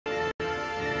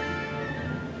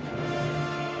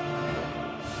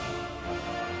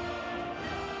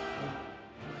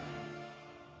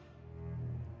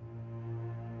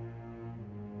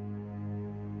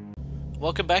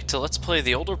Welcome back to Let's Play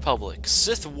the Old Republic,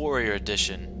 Sith Warrior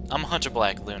Edition. I'm Hunter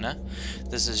Black Luna,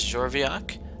 this is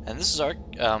Jorviak, and this is our,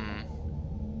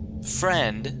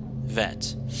 friend,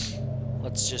 Vette.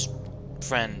 Let's just,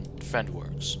 friend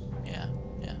works. Yeah.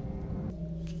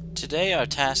 Today our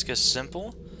task is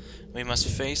simple. We must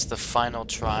face the final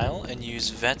trial and use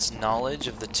Vette's knowledge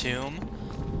of the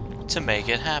tomb to make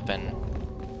it happen.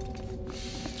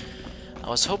 I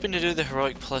was hoping to do the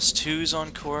heroic +2s on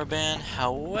Korriban,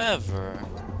 however,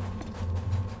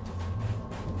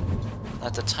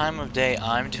 at the time of day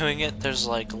I'm doing it, there's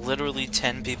like literally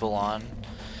 10 people on,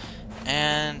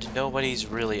 and nobody's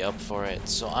really up for it,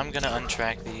 so I'm gonna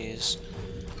untrack these,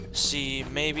 see,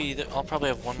 maybe I'll probably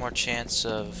have one more chance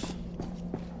of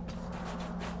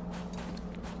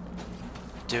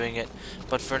doing it,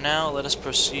 but for now, let us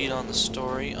proceed on the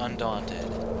story undaunted.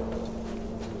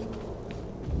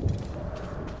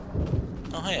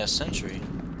 Oh hey, a sentry.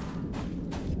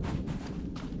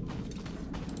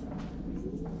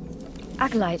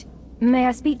 Acolyte, may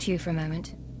I speak to you for a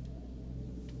moment?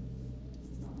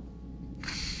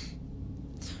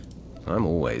 I'm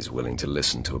always willing to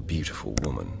listen to a beautiful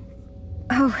woman.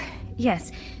 Oh,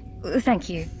 yes. Thank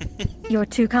you. You're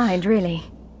too kind, really.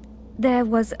 There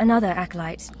was another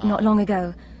acolyte, not long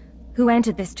ago, who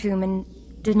entered this tomb and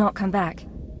did not come back.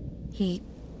 He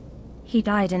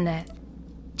died in there.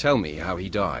 Tell me how he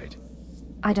died.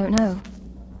 I don't know,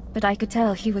 but I could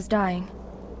tell he was dying.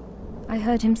 I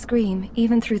heard him scream,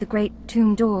 even through the great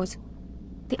tomb doors.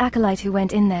 The acolyte who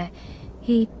went in there,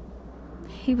 he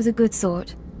was a good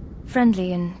sort,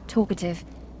 friendly and talkative.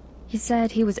 He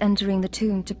said he was entering the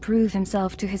tomb to prove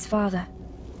himself to his father.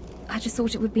 I just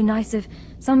thought it would be nice if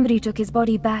somebody took his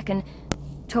body back and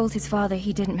told his father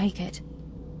he didn't make it.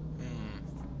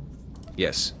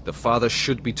 Yes, the father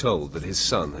should be told that his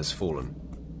son has fallen.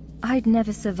 I'd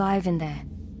never survive in there.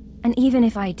 And even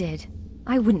if I did,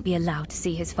 I wouldn't be allowed to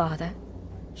see his father.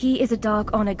 He is a Dark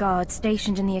Honor Guard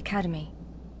stationed in the Academy.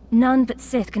 None but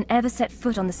Sith can ever set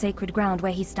foot on the sacred ground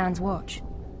where he stands watch.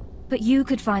 But you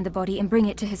could find the body and bring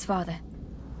it to his father.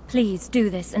 Please do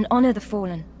this and honor the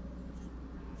fallen.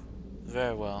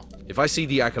 Very well. If I see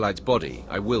the Acolyte's body,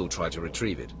 I will try to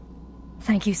retrieve it.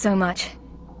 Thank you so much.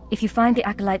 If you find the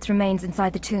Acolyte's remains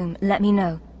inside the tomb, let me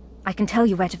know. I can tell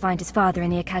you where to find his father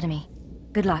in the Academy.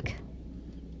 Good luck.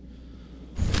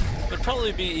 It'd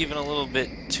probably be even a little bit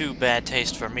too bad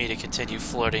taste for me to continue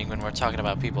flirting when we're talking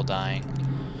about people dying.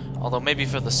 Although maybe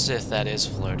for the Sith that is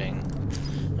flirting.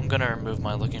 I'm gonna remove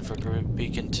my looking for group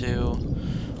beacon too.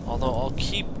 Although I'll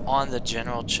keep on the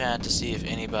general chat to see if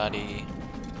anybody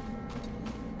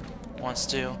wants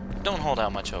to. Don't hold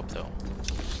out much hope though.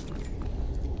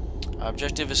 Our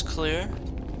objective is clear.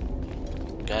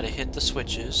 Gotta hit the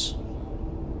switches.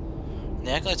 And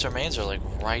the Acolyte's remains are like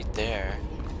right there.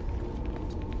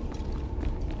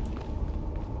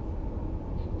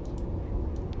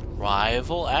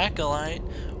 Rival Acolyte.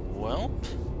 Welp.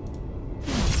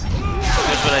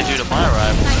 Here's what I do to my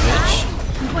rivals, bitch.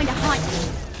 I'm going to hunt.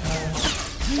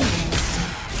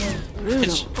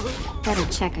 Brutal. Better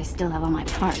check I still have all my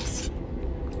parts.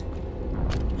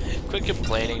 Quit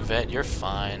complaining, Vette. You're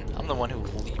fine. I'm the one who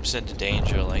leaps into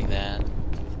danger like that.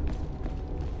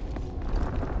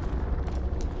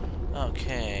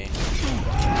 Okay.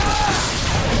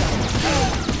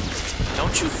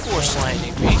 Don't you force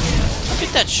lightning me.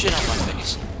 Get that shit on my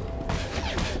face.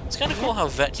 It's kind of cool how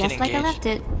Vette can engage. Just like I left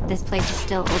it, this place is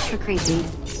still ultra creepy.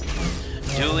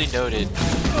 Duly noted.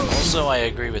 Also, I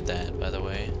agree with that, by the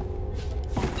way.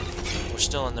 We're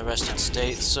still in the rested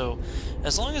state, so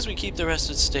as long as we keep the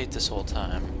rested state this whole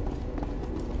time.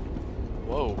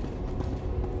 Whoa.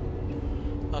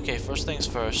 Okay, first things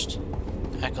first.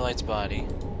 Acolyte's body.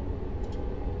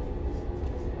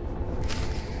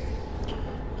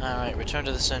 Alright, return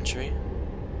to the sentry.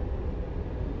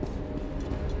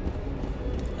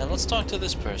 And let's talk to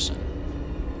this person.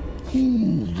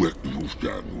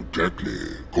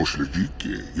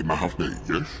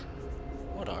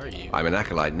 What are you? I'm an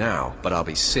Acolyte now, but I'll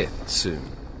be Sith soon.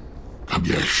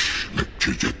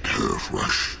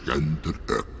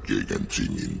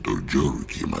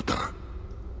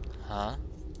 Huh?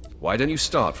 Why don't you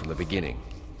start from the beginning?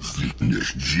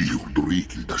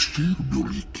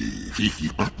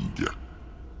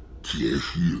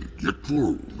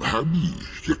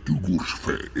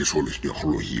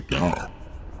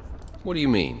 What do you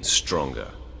mean, stronger?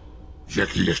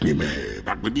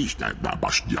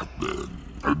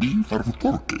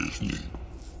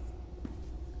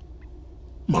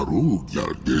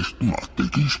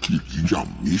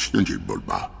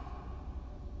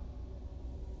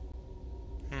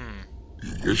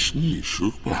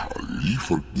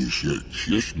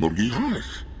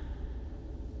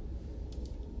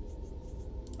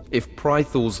 If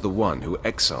Prythor's the one who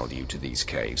exiled you to these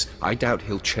caves, I doubt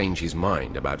he'll change his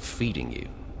mind about feeding you.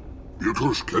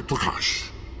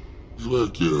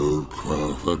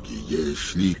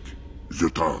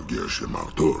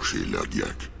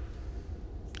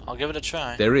 I'll give it a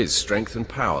try. There is strength and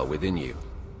power within you.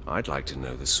 I'd like to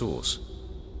know the source.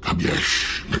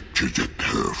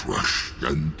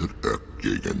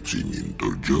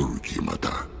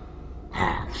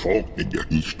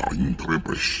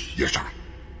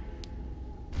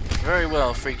 Very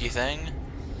well, freaky thing.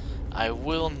 I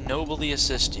will nobly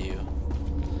assist you.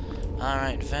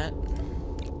 Alright, Vette.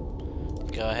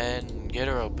 Go ahead and get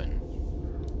her open.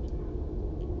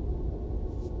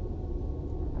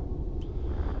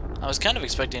 I was kind of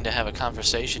expecting to have a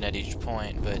conversation at each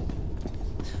point, but...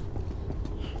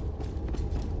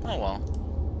 oh well.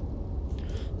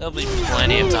 There'll be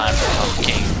plenty of time for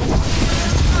Pumpkin.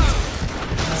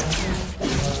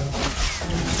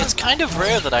 It's kind of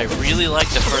rare that I really like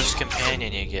the first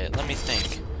companion you get. Let me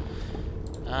think.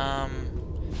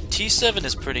 T7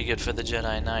 is pretty good for the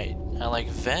Jedi Knight. I like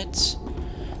Vette.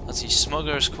 Let's see,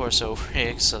 Smuggler's Corso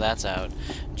Riggs, so that's out.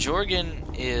 Jorgen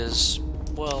is,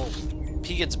 well,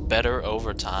 he gets better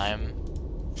over time.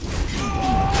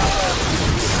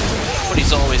 But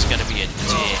he's always gonna be a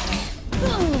dick.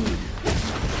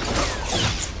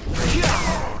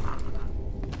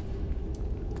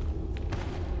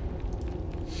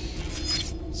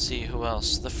 Let's see, who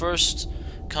else? The first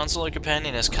consular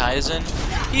companion is Kaizen.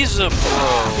 He's a bro.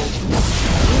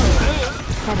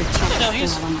 Better check You know, I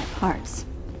still have all my parts.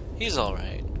 He's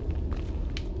alright.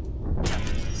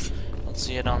 Let's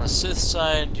see it on the Sith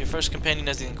side. Your first companion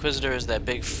as the Inquisitor is that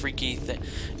big freaky thing.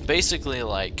 Basically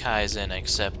like Kaizen,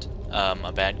 except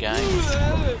a bad guy.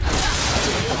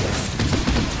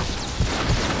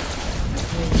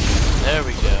 There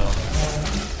we go.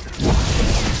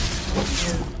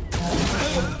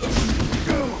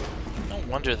 No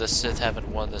wonder the Sith haven't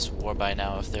won this war by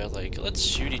now if they're like, let's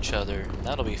shoot each other.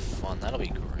 That'll be fun. That'll be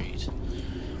great.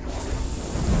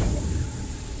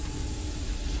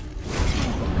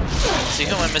 See,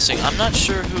 who am I missing? I'm not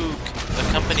sure who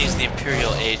accompanies the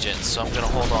Imperial agents, so I'm gonna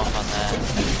hold off on that.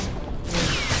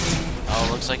 Oh,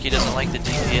 looks like he doesn't like the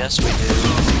DPS we do.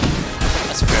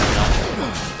 That's fair enough.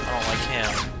 I don't like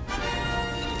him.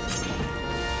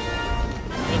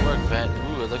 Good work, Vette.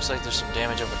 Ooh, it looks like there's some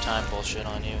damage over time bullshit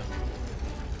on you.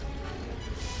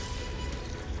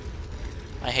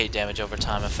 I hate damage over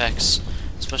time effects,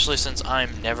 especially since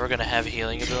I'm never gonna have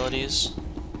healing abilities.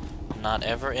 Not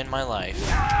ever in my life.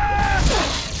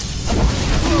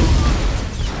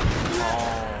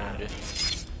 Pwned.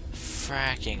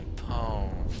 Fracking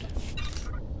pwned.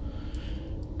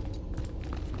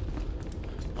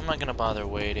 I'm not gonna bother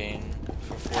waiting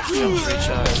for force jump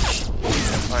recharge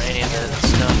or any of that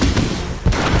stuff.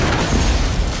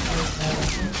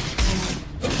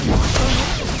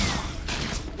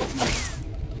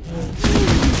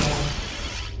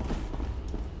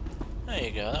 There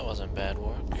you go, that wasn't bad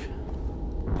work.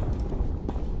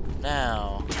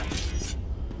 Now,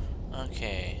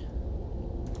 okay.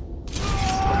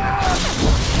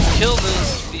 Kill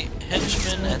the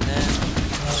henchman and then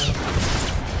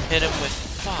hit him with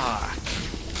fuck.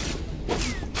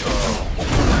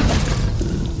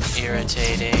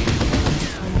 Irritating.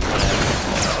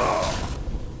 Whatever.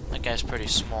 That guy's pretty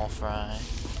small fry.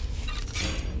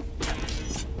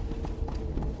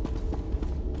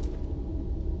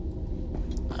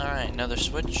 Alright, another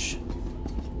switch.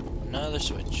 Another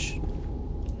switch.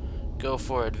 Go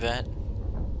for it, Vette.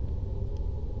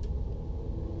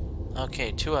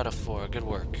 Okay, 2 out of 4. Good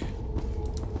work.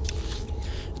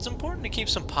 It's important to keep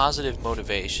some positive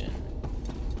motivation.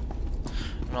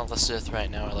 And all the Sith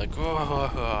right now are like,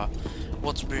 oh,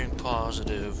 what's being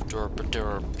positive? Derp,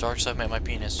 derp. Darkseid made my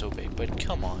penis so big. But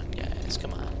come on, guys,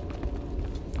 come on.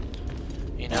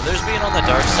 You know, there's being on the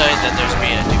dark side, then there's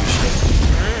being a douche.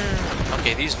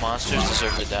 Okay, these monsters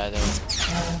deserve to die, though.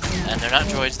 And they're not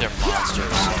droids, they're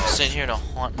monsters. Sitting here to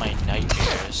haunt my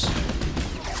nightmares.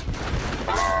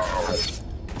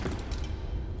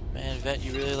 Man, Vette,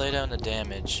 you really lay down the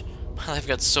damage. My life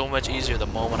got so much easier the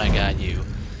moment I got you.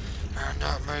 Man,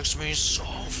 that makes me so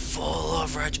full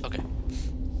of rage. Okay.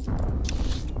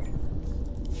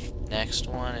 Next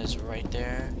one is right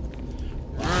there.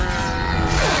 If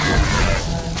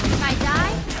I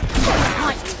die, I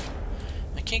want you.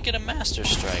 I can't get a Master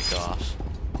Strike off.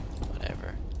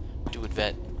 Whatever. Do it,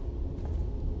 Vette.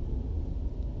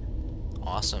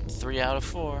 Awesome. 3 out of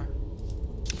 4.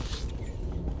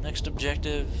 Next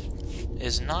objective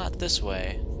is not this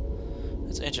way.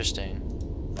 That's interesting.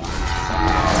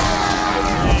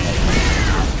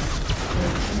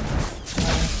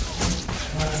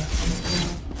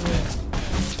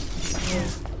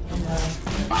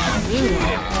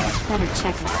 Better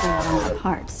check I still have all my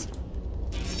parts.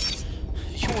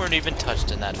 You weren't even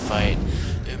touched in that fight.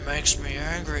 It makes me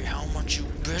angry how much you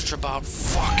bitch about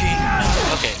fucking...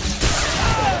 No. Okay.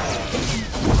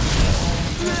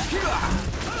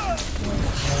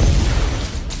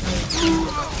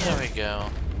 There we go.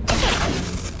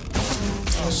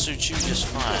 I'll suit you just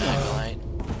fine, Acolyte.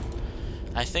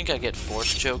 I think I get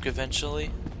Force Choke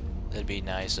eventually. That'd be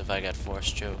nice if I got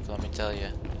Force Choke, let me tell you.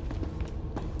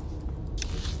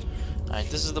 Alright,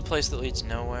 this is the place that leads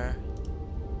nowhere.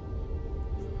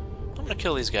 I'm gonna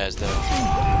kill these guys, though.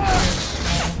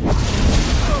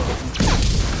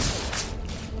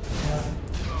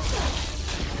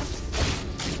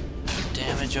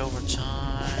 Damage over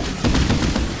time.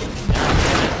 God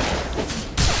damn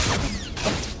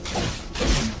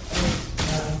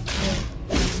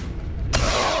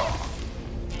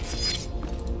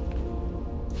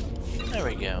it. There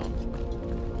we go.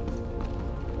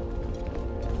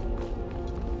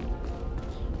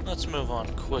 Let's move on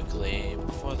quickly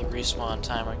before the respawn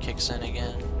timer kicks in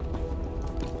again.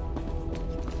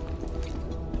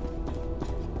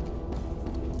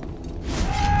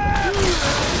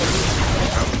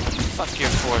 Fuck your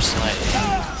Force Lightning.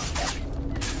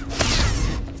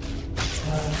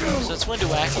 Since when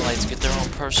do Acolytes get their own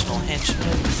personal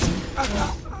henchmen?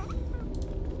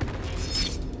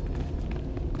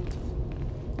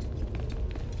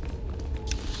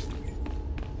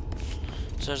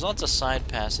 So there's lots of side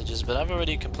passages, but I've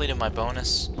already completed my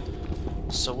bonus.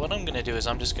 So what I'm gonna do is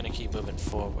I'm just gonna keep moving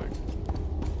forward.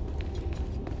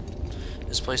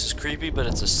 This place is creepy, but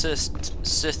it's a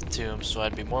Sith tomb, so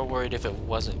I'd be more worried if it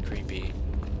wasn't creepy.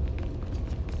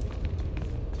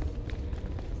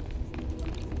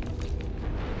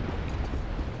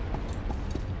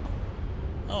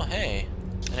 Oh hey,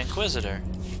 an Inquisitor.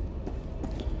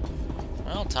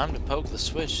 Well, time to poke the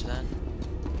switch then.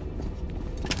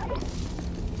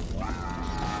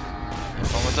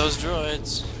 One with those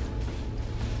droids.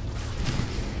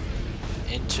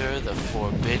 Enter the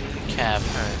Forbidden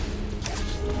Cavern.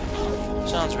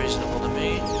 Sounds reasonable to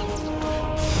me.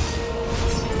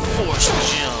 Force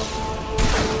jump.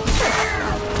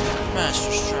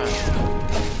 Master strike.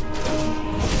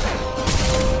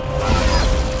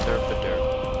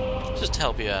 Derp-a-derp. Just to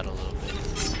help you out a little bit.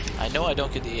 I know I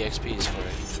don't get the EXPs for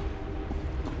it.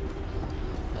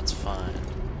 That's fine.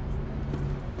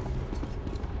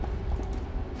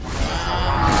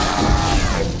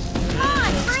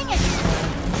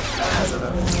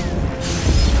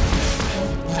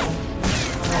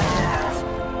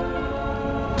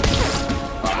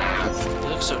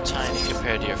 So tiny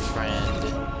compared to your friend.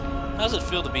 How does it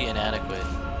feel to be inadequate?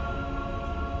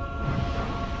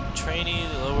 Trainee,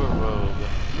 lower robe.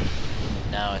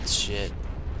 Now it's shit.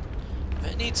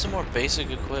 I need some more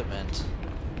basic equipment.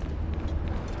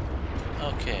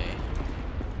 Okay.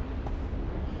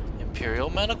 Imperial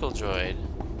medical droid.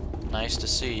 Nice to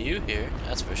see you here,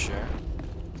 that's for sure.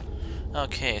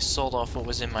 Okay, sold off what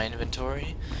was in my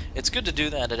inventory. It's good to do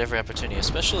that at every opportunity,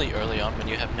 especially early on when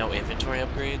you have no inventory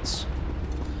upgrades.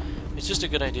 It's just a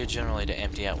good idea generally to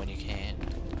empty out when you can.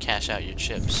 Cash out your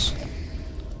chips.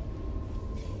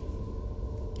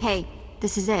 Hey,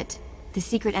 this is it. The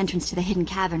secret entrance to the hidden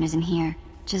cavern is in here.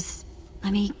 Just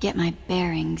let me get my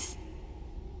bearings.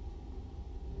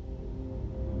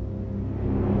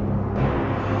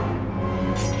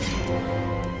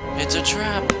 It's a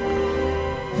trap!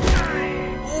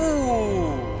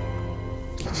 Ooh!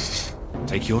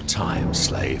 Take your time,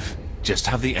 slave. Just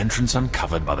have the entrance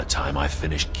uncovered by the time I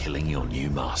finish killing your new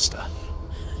master.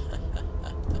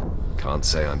 Can't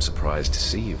say I'm surprised to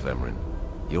see you, Vemrin.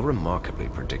 You're remarkably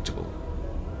predictable.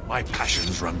 My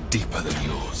passions run deeper than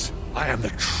yours. I am the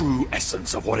true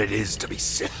essence of what it is to be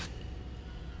Sith.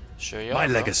 Sure you My are,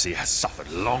 bro. legacy has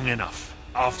suffered long enough.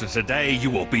 After today,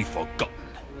 you will be forgotten.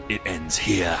 It ends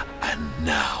here and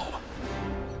now.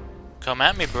 Come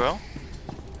at me, bro.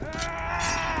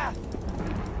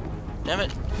 Damn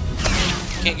it.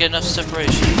 Can't get enough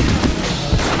separation.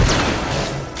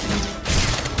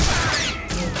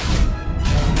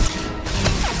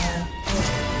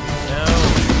 No.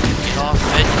 Get off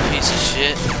Vette, you piece of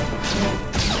shit.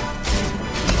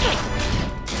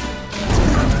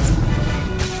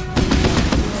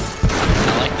 I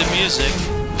like the music.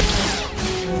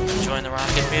 Enjoying the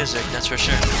rocket music, that's for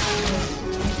sure.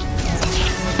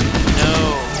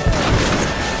 No.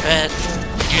 Vette,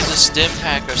 use a stim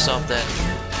pack or something.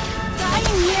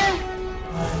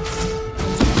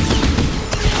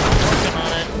 Working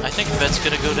on it. I think Vette's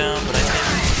gonna go down, but I think...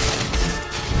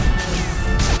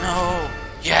 No!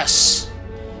 Yes!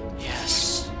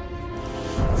 Yes!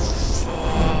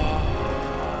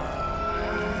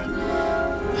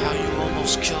 How you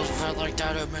almost killed Vette.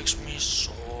 shadow makes me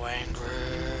so angry.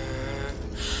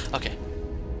 Okay.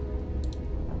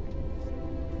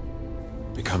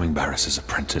 Becoming Baras's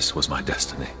apprentice was my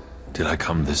destiny. Did I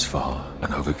come this far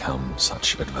and overcome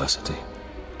such adversity,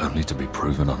 only to be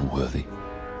proven unworthy?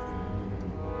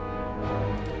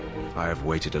 I have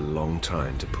waited a long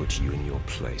time to put you in your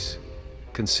place.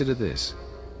 Consider this.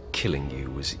 Killing you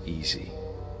was easy.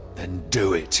 Then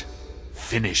do it.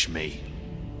 Finish me.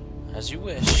 As you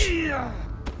wish.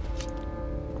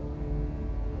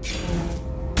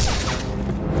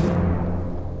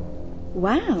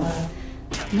 Wow.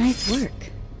 Nice work.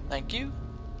 Thank you.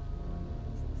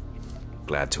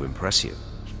 Glad to impress you.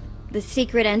 The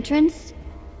secret entrance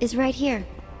is right here.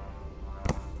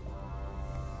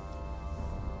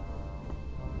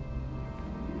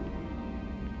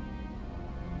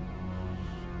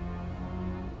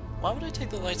 Why would I take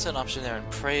the light side option there and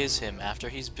praise him after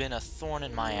he's been a thorn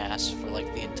in my ass for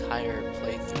like the entire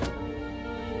playthrough?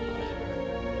 Whatever.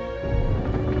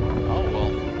 Oh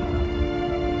well.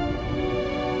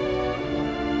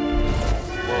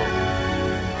 Whoa.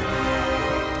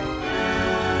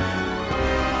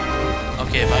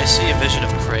 Okay, if I see a vision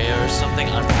of Kreia or something,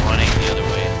 I'm running the other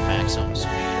way at maximum speed,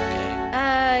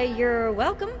 okay? You're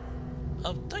welcome.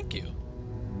 Oh, thank you.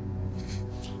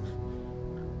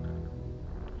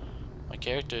 My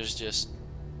character's just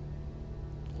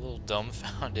a little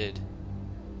dumbfounded.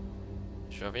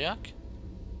 Shoviak?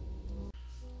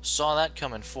 Saw that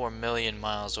coming 4 million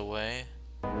miles away.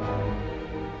 I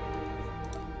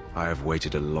have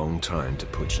waited a long time to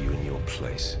put you in your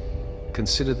place.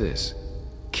 Consider this.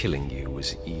 Killing you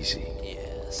was easy.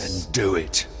 Yes. Then do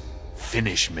it.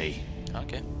 Finish me.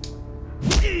 Okay.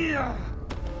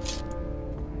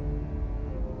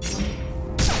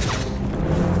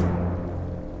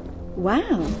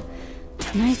 Wow.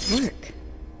 Nice work.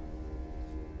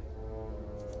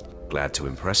 Glad to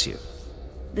impress you.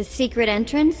 The secret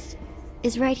entrance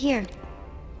is right here.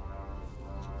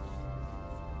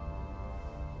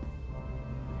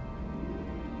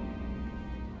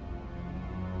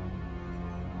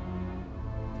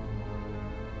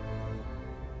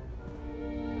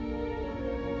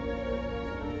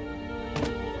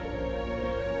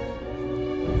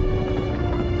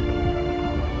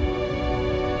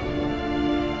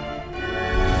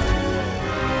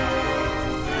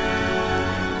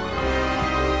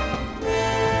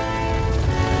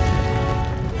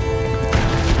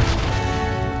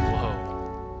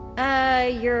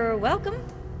 You're welcome.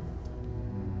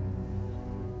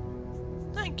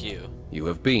 Thank you. You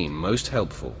have been most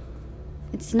helpful.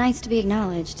 It's nice to be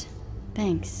acknowledged.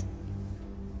 Thanks.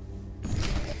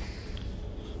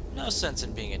 No sense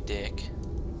in being a dick.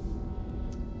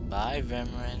 Bye,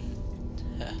 Vemrin.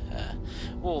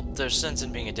 Well, there's sense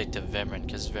in being a dick to Vemrin,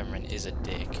 because Vemrin is a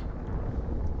dick.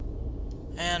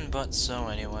 And but so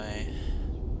anyway.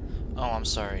 Oh, I'm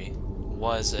sorry.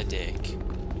 Was a dick.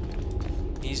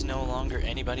 He's no longer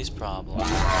anybody's problem. I'm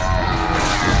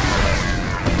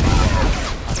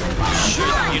sure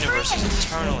the universe is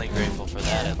eternally grateful for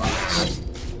that, at least.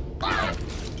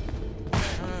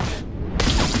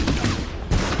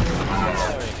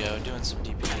 There we go, doing some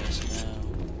DPS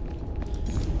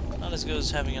now. Not as good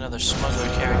as having another smuggler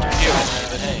character here with me,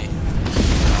 but hey.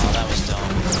 Oh, that was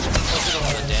dumb. Let's do a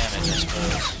lot of damage, I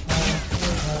suppose.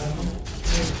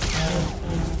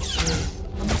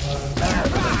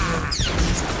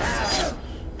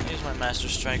 Use my Master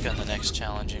Strike on the next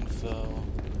challenging foe.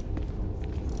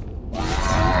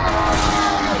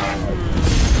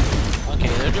 Okay,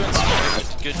 they're doing some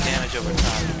good damage over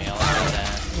time to me, I'll admit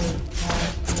that.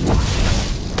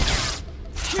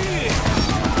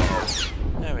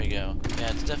 There we go.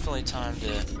 Yeah, it's definitely time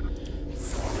to...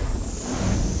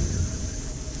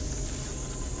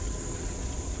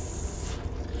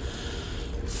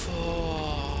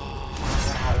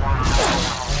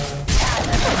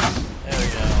 There we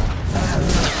go.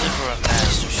 Deliver a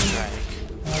Master Strike.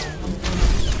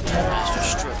 Master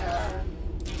Stroke.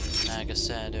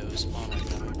 Nagasado's honor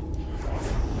guard.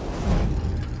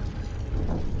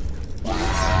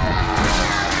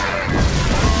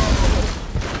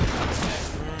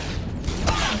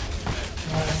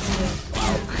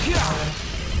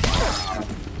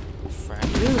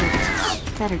 Ooh,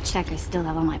 better check I still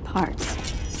have all my parts.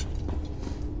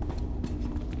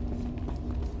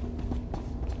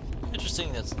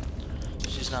 Interesting that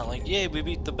she's not like, yay, we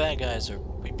beat the bad guys, or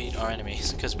we beat our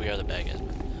enemies, because we are the bad guys.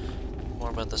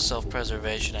 More about the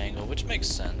self-preservation angle, which makes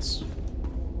sense.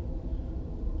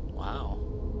 Wow.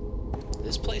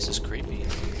 This place is creepy.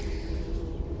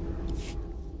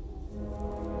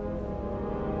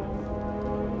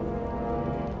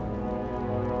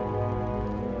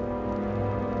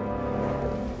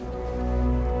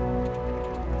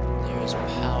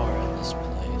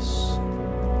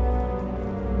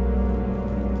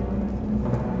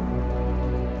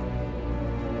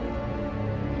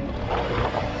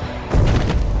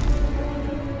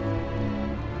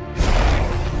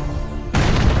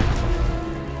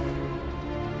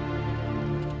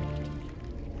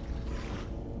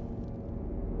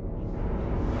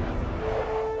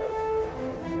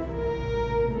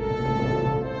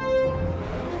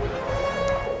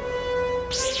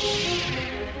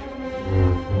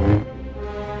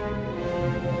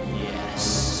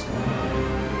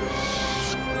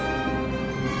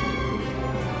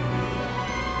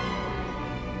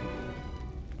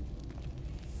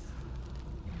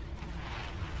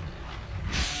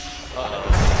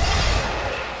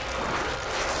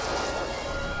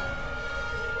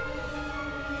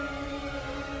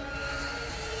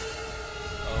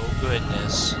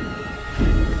 goodness.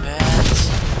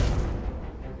 That's...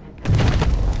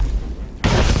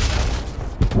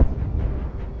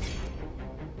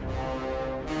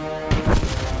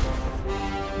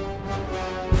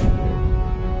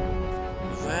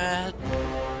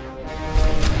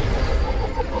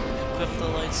 Equip the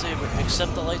lightsaber.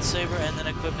 Accept the lightsaber and then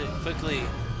equip it quickly.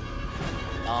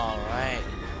 Alright.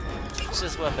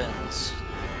 Sith weapons.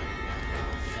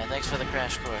 Yeah, thanks for the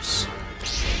crash course.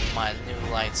 My new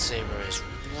lightsaber is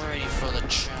ready for the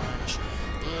challenge.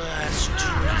 Let's do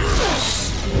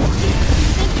this.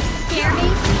 Scare me?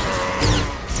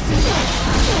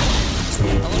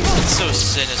 I love how it's so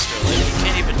sinister. Like, you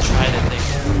can't even try to think.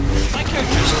 My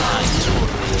character's not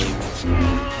totally evil.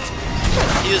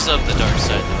 He is of the dark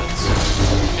side, though. It's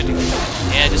good to go.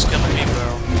 Yeah, just come at me,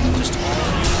 bro. Just all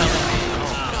you come at me.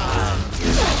 Oh, God.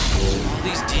 All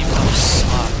these debuffs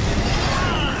suck.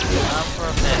 Not for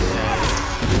a minute, guys.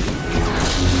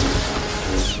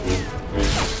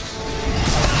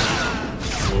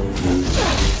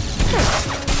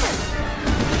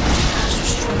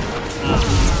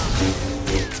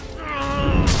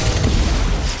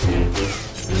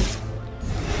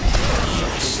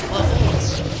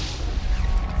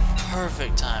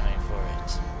 Perfect timing for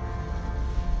it.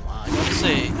 Wow, I gotta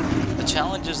say, the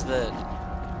challenges that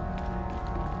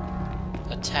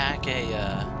attack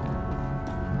a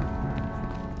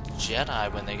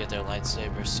Jedi when they get their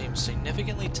lightsaber seem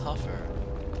significantly tougher.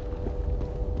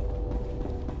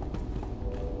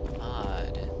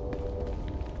 Odd.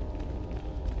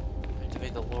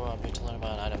 Activate the lore object to learn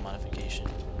about item modification.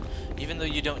 Even though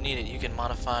you don't need it, you can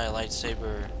modify a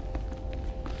lightsaber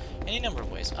any number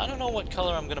of ways. I don't know what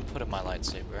color I'm gonna put in my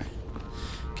lightsaber,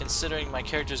 considering my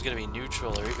character is gonna be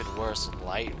neutral or even worse,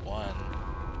 light one.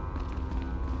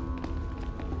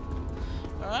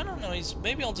 Or I don't know.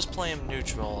 Maybe I'll just play him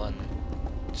neutral and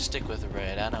stick with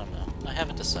red. I don't know. I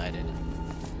haven't decided.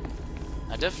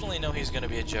 I definitely know he's gonna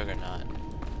be a juggernaut.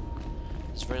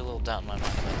 There's very little doubt in my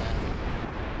mind about that.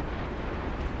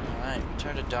 All right,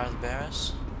 return to Darth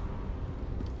Baras.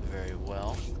 Very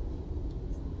well.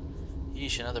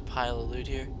 Yeesh, another pile of loot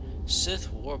here. Sith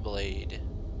Warblade.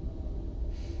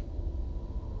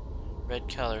 Red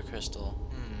color crystal.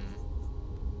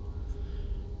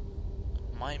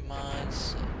 Might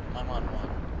mods. My mod 1.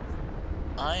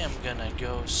 I am gonna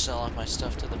go sell off my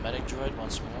stuff to the medic droid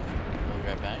once more. We'll be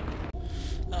right back.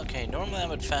 Okay, normally I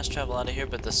would fast travel out of here,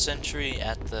 but the sentry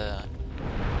at the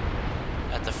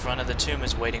front of the tomb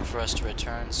is waiting for us to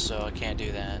return, so I can't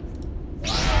do that.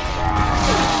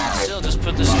 Still, just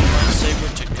put this new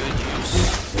lightsaber to good use.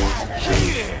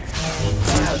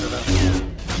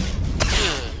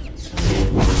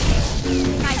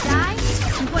 When I die,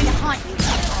 I'm going to haunt you.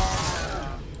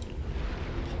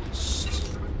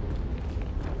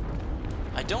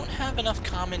 I don't have enough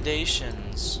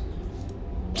commendations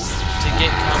to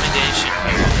get commendation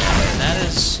here. And that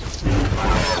is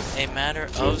a matter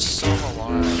of some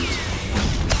alarm to me.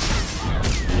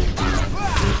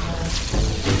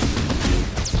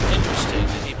 Interesting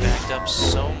that he backed up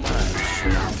so much.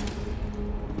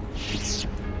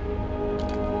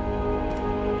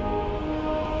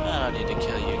 I don't need to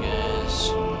kill you guys.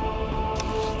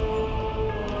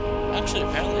 Actually,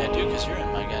 apparently I do, because you're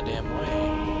in my goddamn way.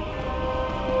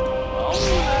 Well,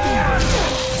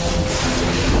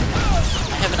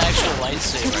 I have an actual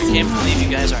lightsaber. I can't believe you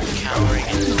guys aren't countering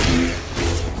it.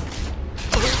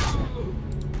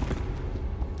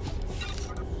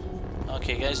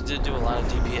 Okay, you guys did do a lot of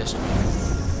DPS,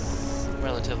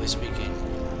 relatively speaking.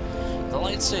 The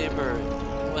lightsaber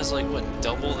was like, what,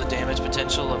 double the damage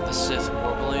potential of the Sith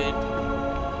Warblade?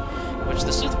 Which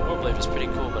the Sith Warblade was pretty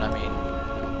cool, but I mean,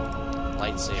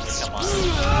 lightsaber, come on.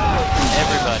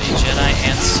 Everybody, Jedi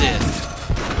and Sith,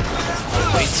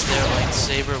 awaits their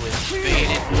lightsaber with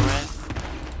bated breath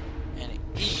and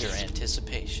eager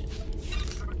anticipation.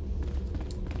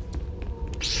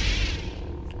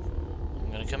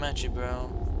 I'm gonna come at you, bro.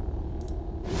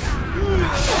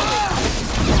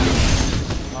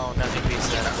 Oh, nothing beats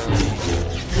that ability.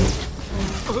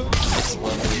 It's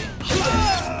lovely.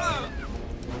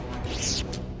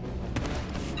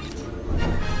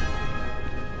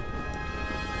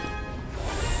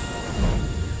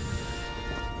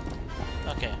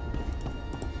 Okay.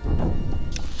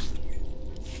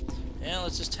 Yeah,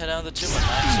 let's just head out of the tomb and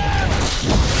max it.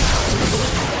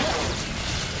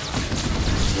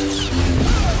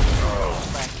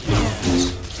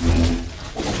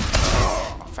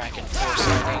 Fracking force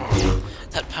lightning.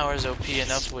 That power is OP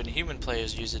enough when human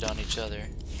players use it on each other.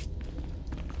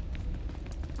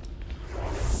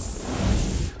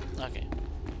 Okay.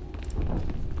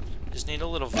 Just need a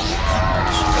little voltage.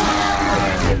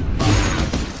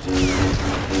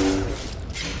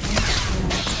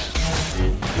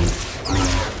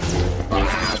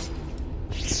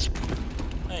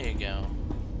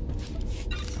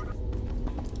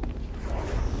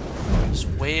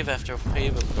 after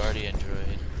wave of Guardian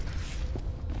Droid.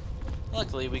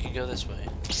 Luckily, we can go this way.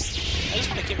 I just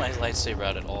want to keep my lightsaber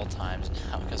out at all times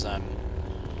now, because I'm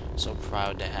so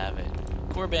proud to have it.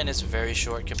 Korriban is very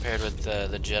short compared with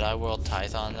the Jedi World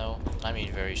Tython, though. I mean,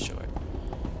 very short.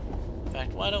 In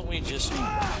fact, why don't we just...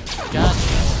 God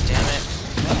damn it.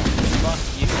 Fuck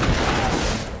you.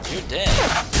 You're dead.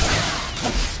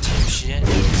 Cheap shit.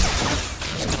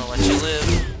 Just gonna let you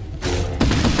live.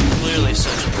 Clearly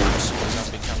such a person was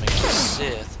on becoming a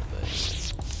Sith, but...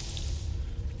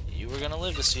 You were gonna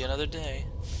live to see another day.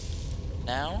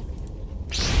 Now?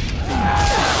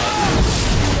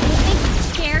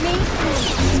 Scare me?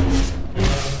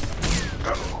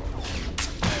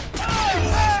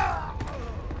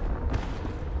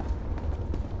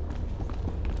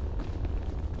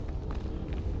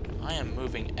 I am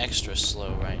moving extra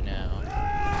slow right now.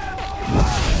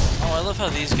 Oh, I love how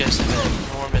these guys have an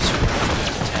enormous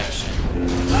protection.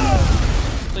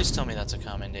 Please tell me that's a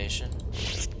commendation.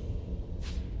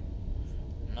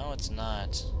 No, it's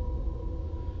not.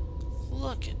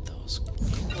 Look at those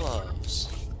gloves.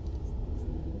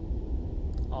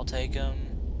 I'll take them.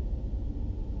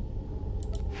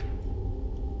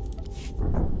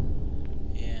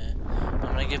 Yeah, I'm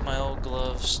gonna give my old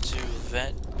gloves to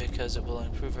Vette because it will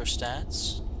improve her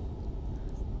stats.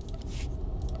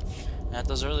 At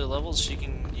those early levels, she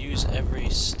can use every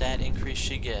stat increase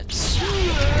she gets.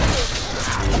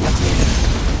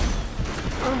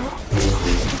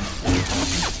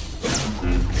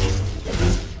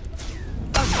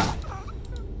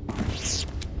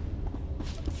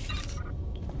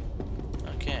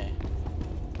 Okay.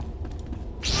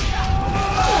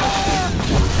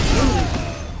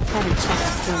 Better check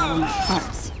the still in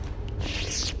parts.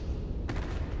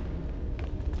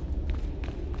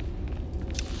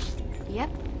 Yep,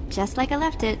 just like I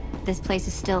left it. This place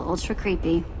is still ultra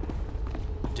creepy.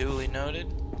 Duly noted.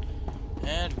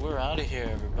 And we're out of here,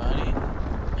 everybody.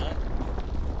 Yep.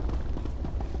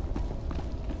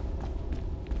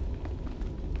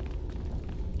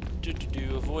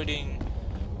 Avoiding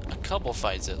a couple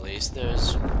fights at least.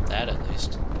 There's that at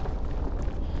least.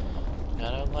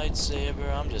 Got a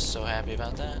lightsaber. I'm just so happy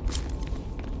about that.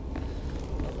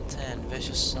 Level 10,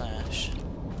 Vicious Slash.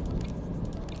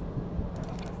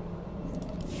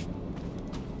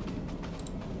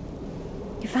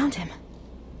 You found him.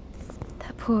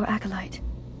 That poor acolyte.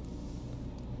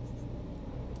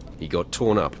 He got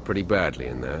torn up pretty badly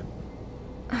in there.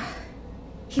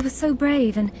 He was so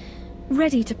brave and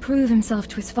ready to prove himself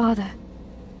to his father.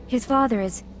 His father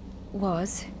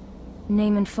was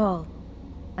Naaman Fall.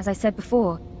 As I said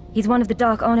before, he's one of the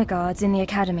Dark Honor Guards in the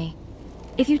Academy.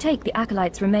 If you take the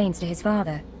acolyte's remains to his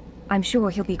father, I'm sure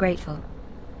he'll be grateful.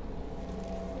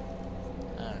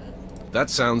 That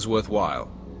sounds worthwhile.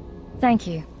 Thank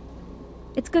you.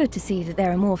 It's good to see that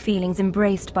there are more feelings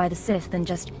embraced by the Sith than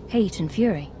just hate and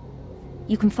fury.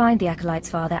 You can find the acolyte's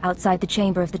father outside the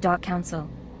chamber of the Dark Council.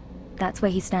 That's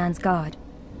where he stands guard.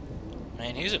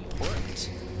 Man, he's important.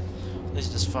 At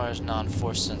least as far as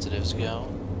non-force sensitives go.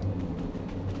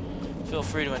 Feel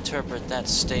free to interpret that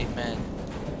statement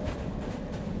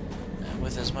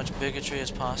with as much bigotry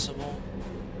as possible.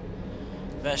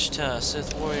 Veshta,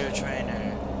 Sith warrior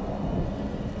trainer.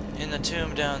 In the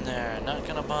tomb down there. Not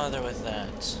gonna bother with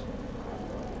that.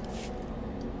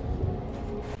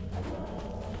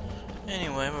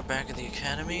 Anyway, we're back at the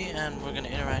Academy, and we're gonna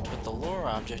interact with the lore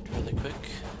object really quick.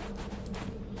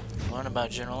 Learn about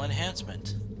general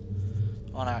enhancement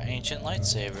on our ancient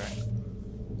lightsaber.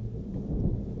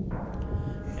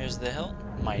 Here's the hilt,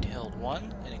 Might Hilt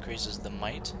 1. It increases the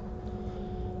might.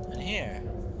 And here,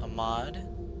 a mod,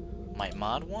 Might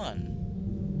Mod 1.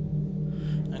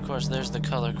 And of course, there's the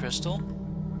color crystal.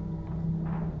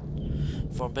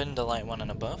 Forbidden to light 1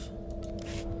 and above.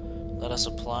 Let us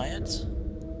apply it.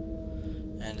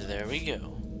 And there we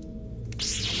go.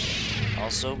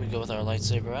 Also, we go with our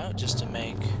lightsaber out just to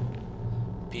make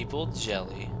people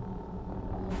jelly.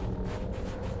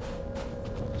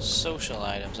 Social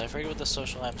items. I forget what the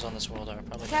social items on this world are.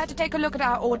 Probably Care to take a look at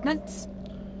our ordnance?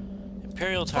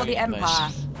 Imperial For the target Empire.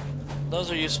 device.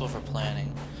 Those are useful for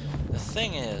planning. The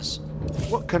thing is,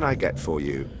 What can I get for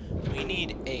you? we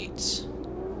need 8.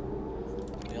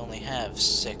 We only have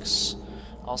 6.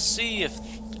 I'll see if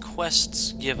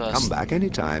quests give us Come back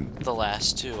anytime. the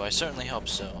last 2. I certainly hope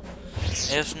so.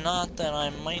 If not, then I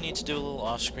might need to do a little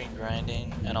off-screen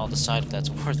grinding, and I'll decide if that's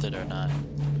worth it or not.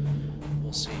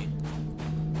 We'll see.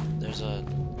 There's a...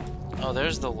 Oh,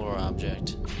 there's the lore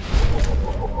object.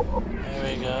 There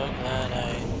we go. Glad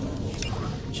I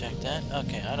checked that.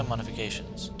 Okay, item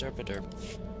modifications. Derp-a-derp.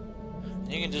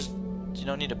 You can just... You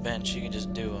don't need a bench, you can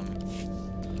just do them.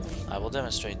 I will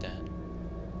demonstrate that.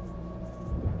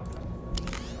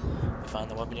 find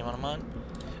the weapon you want to mod.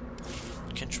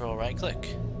 Control right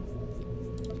click.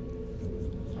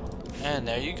 And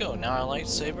there you go. Now our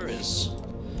lightsaber is...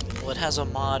 Well, it has a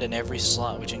mod in every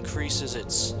slot, which increases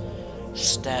its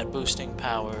stat boosting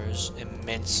powers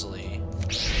immensely.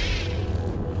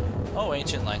 Oh,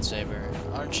 ancient lightsaber.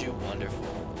 Aren't you wonderful?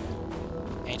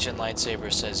 Ancient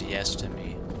lightsaber says yes to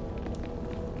me.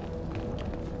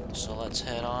 So let's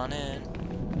head on in.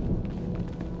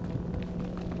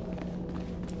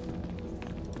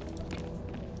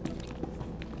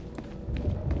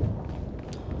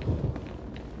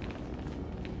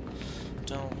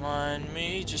 Don't mind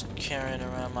me just carrying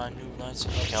around my new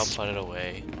lightsaber. Okay, I'll put it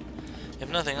away. If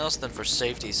nothing else, then for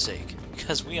safety's sake.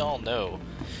 Because we all know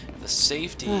the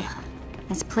safety... Ugh.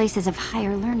 As places of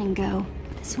higher learning go,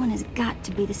 this one has got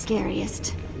to be the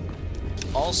scariest.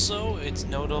 Also, it's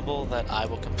notable that I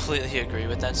will completely agree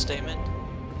with that statement.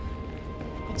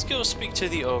 Let's go speak to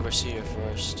the Overseer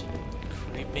first.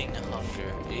 Creeping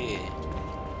hunger. Ew.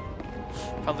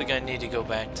 Probably gonna need to go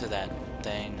back to that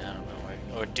thing, I don't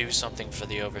know, or do something for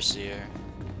the Overseer.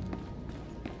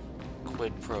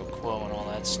 Quid pro quo and all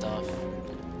that stuff.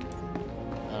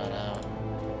 I don't know.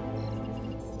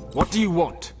 What do you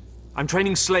want? I'm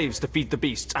training slaves to feed the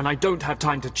beasts, and I don't have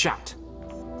time to chat.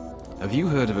 Have you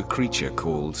heard of a creature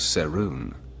called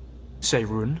Serun?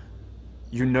 Serun?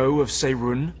 You know of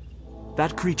Serun?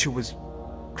 That creature was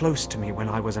close to me when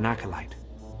I was an acolyte.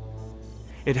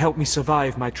 It helped me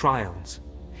survive my trials.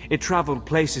 It traveled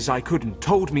places I couldn't,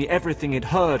 told me everything it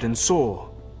heard and saw.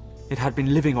 It had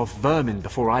been living off vermin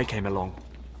before I came along.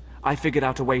 I figured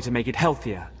out a way to make it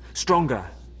healthier, stronger.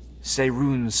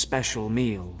 Serun's special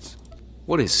meals.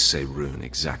 What is Serun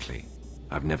exactly?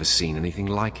 I've never seen anything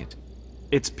like it.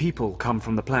 Its people come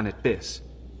from the planet Bis,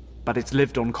 but it's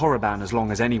lived on Korriban as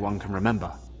long as anyone can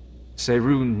remember.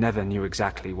 Serun never knew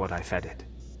exactly what I fed it.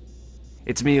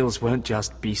 Its meals weren't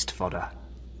just beast fodder.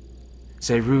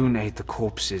 Serun ate the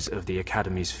corpses of the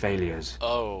Academy's failures.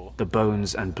 Oh. The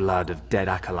bones and blood of dead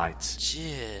acolytes.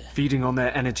 Yeah. Feeding on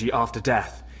their energy after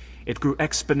death, it grew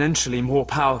exponentially more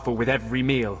powerful with every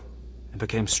meal, and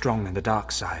became strong in the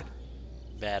dark side.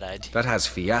 Bad idea. That has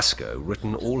fiasco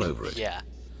written all over it. Yeah.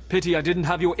 Pity I didn't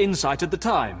have your insight at the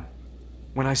time.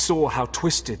 When I saw how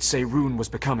twisted Serun was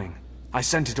becoming, I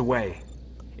sent it away.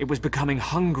 It was becoming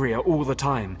hungrier all the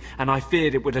time, and I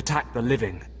feared it would attack the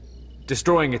living.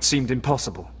 Destroying it seemed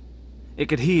impossible. It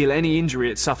could heal any injury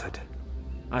it suffered.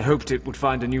 I hoped it would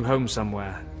find a new home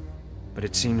somewhere, but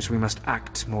it seems we must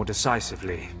act more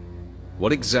decisively.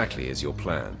 What exactly is your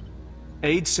plan?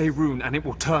 Aid Serun and it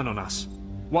will turn on us.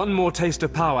 One more taste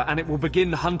of power and it will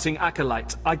begin hunting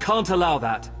acolytes. I can't allow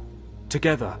that.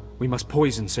 Together, we must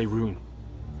poison Serun.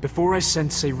 Before I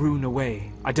sent Serun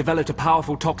away, I developed a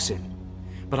powerful toxin,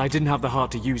 but I didn't have the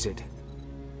heart to use it.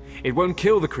 It won't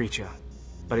kill the creature,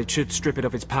 but it should strip it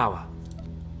of its power.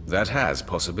 That has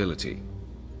possibility.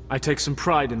 I take some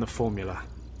pride in the formula.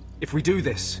 If we do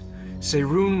this,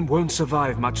 Serun won't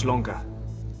survive much longer.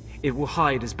 It will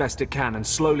hide as best it can and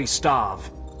slowly starve.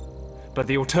 But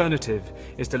the alternative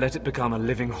is to let it become a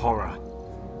living horror.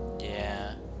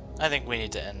 Yeah. I think we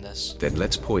need to end this. Then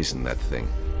let's poison that thing.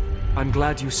 I'm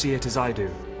glad you see it as I do.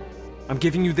 I'm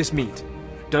giving you this meat.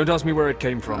 Don't ask me where it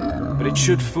came from, but it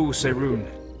should fool Serun.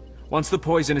 Once the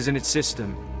poison is in its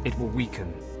system, it will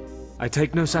weaken. I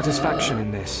take no satisfaction in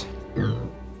this,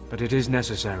 but it is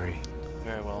necessary.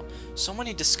 Very well. So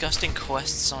many disgusting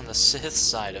quests on the Sith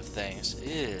side of things.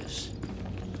 Ew.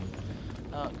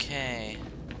 Okay.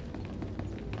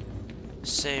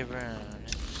 Serun.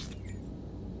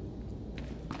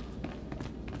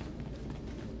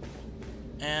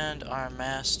 And our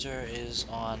master is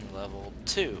on level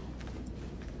 2.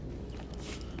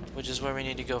 Which is where we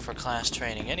need to go for class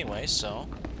training anyway, so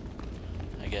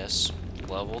I guess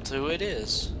level 2 it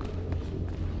is.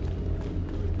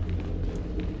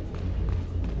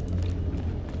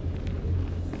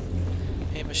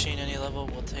 Paint machine any level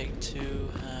will take 2,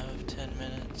 have 10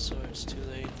 minutes, or it's too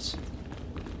late.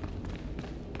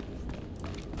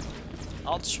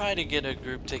 I'll try to get a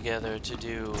group together to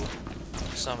do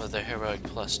some of the heroic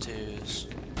 +2s.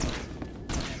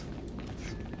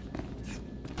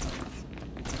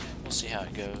 We'll see how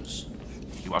it goes.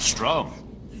 You are strong,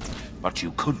 but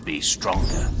you could be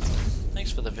stronger.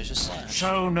 Thanks for the vicious slash.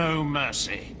 Show no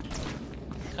mercy.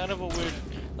 Kind of a weird...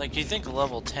 Like, you think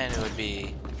level 10 would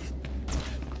be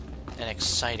an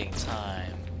exciting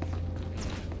time.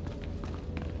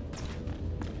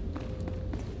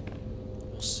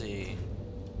 We'll see.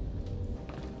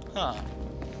 Huh.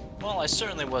 Well, I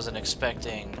certainly wasn't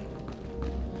expecting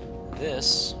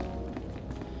this.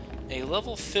 A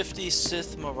level 50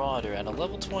 Sith Marauder and a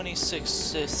level 26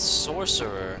 Sith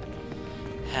Sorcerer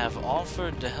have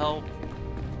offered to help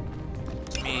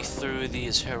me through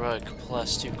these heroic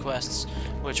 +2 quests,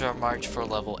 which are marked for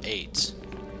level 8.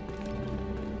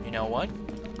 You know what?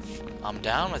 I'm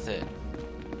down with it.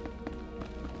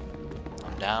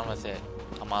 I'm down with it.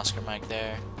 I'm Oscar Mike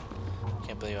there.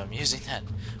 Can't believe I'm using that.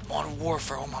 Modern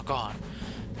Warfare, oh my god.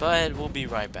 But we'll be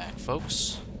right back,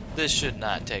 folks. This should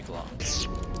not take long.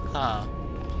 Huh.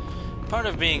 Part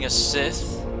of being a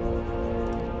Sith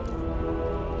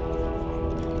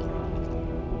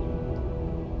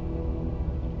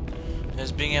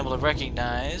is being able to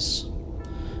recognize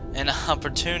an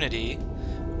opportunity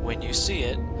when you see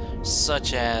it,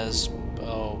 such as,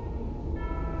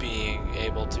 being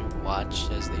able to watch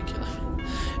as they kill him.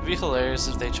 It'd be hilarious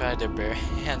if they tried their bare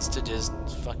hands to just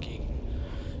fucking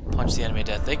punch the enemy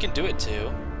to death. They can do it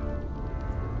too.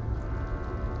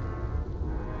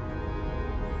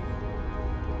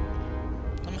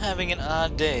 I'm having an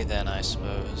odd day then, I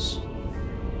suppose.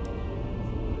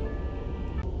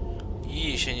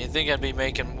 Yeesh, and you'd think I'd be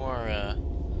making more,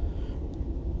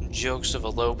 jokes of a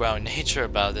lowbrow nature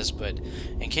about this, but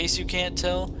in case you can't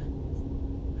tell,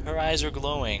 her eyes are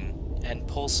glowing and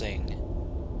pulsing.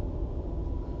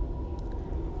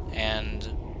 And,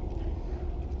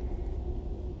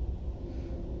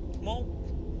 well,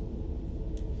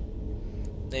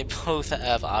 they both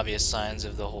have obvious signs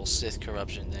of the whole Sith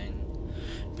corruption thing.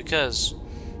 Because,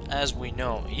 as we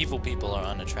know, evil people are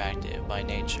unattractive by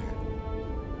nature.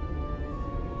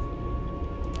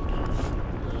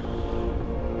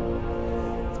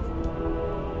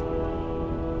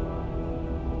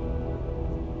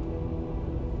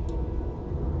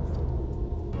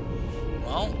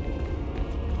 Well,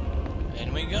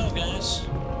 in we go, guys.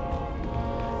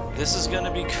 This is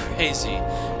gonna be crazy.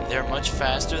 They're much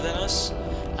faster than us.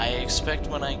 I expect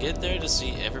when I get there to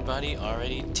see everybody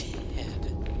already dead.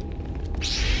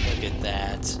 Look at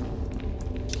that.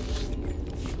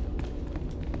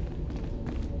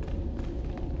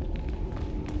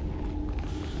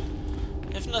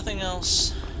 If nothing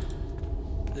else,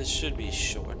 this should be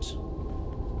short.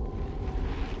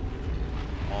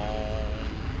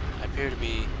 I appear to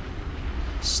be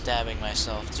stabbing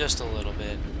myself just a little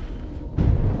bit.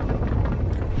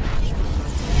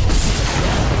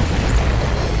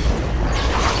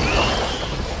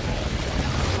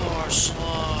 Poor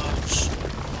slugs.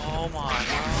 Oh my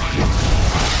god.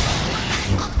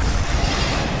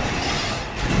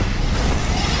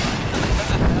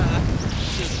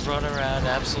 Just run around,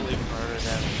 absolutely murder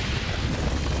them.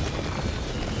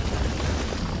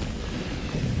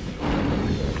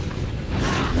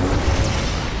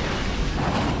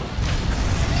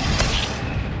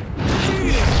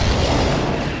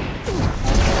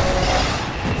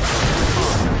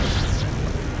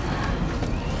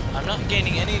 I'm not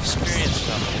gaining any experience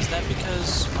from it. Is that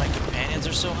because my companions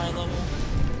are so high level?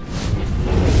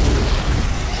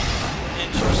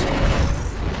 Interesting.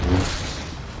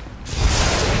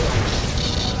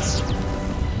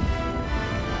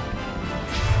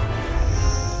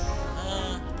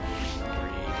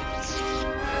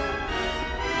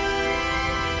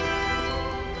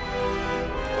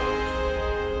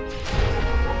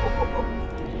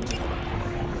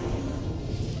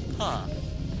 Huh.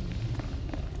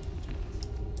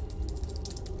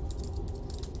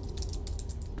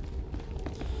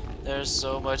 They're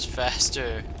so much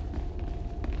faster.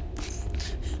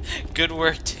 Good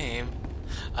work, team.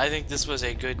 I think this was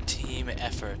a good team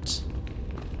effort.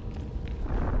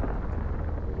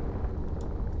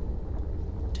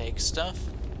 Take stuff.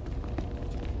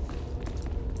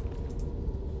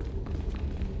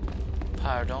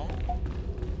 Pardon.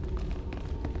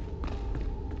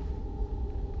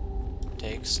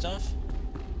 Take stuff.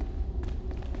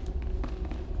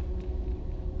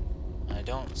 I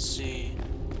don't see...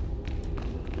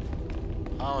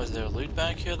 Oh, is there loot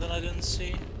back here that I didn't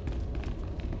see?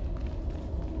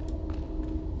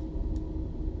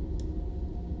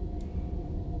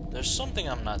 There's something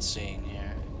I'm not seeing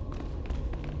here.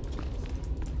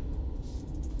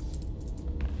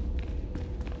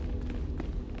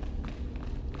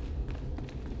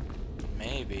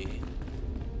 Maybe.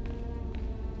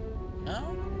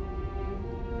 No?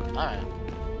 Alright.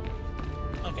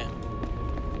 Okay.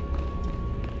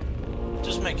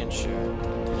 Just making sure.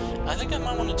 I think I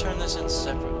might want to turn this in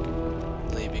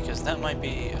separately because that might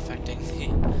be affecting the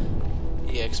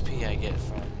EXP I get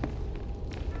from it.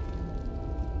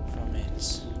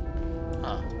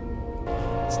 Huh.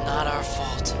 It's not our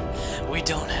fault. We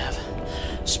don't have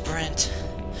sprint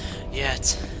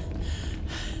yet.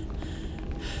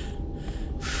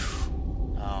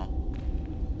 Oh.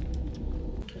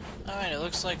 Alright, it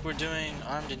looks like we're doing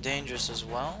armed and dangerous as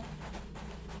well.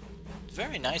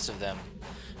 Very nice of them.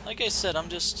 Like I said, I'm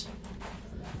just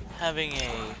having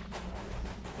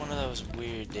one of those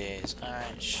weird days.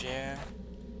 Alright, share.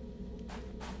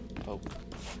 Poke.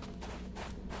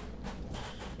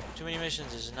 Too many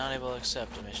missions is not able to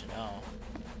accept a mission. Oh.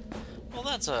 Well,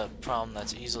 that's a problem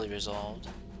that's easily resolved.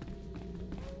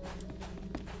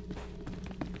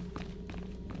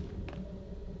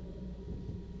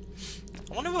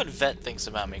 I wonder what Vette thinks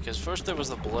about me, because first there was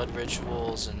the blood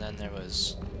rituals, and then there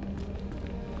was...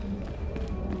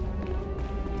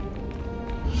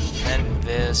 then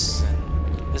this,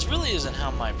 and this really isn't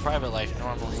how my private life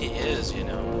normally is, you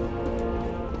know.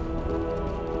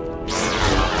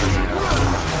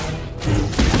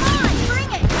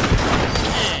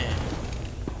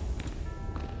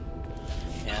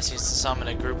 Yeah, since I'm in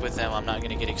a group with them, I'm not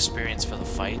going to get experience for the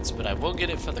fights, but I will get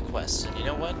it for the quests, and you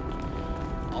know what?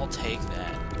 I'll take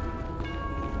that.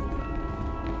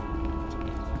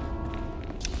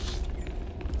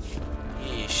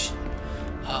 Yeesh.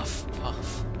 Huff,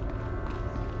 puff.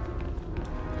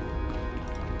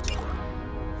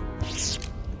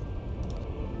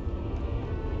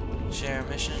 Share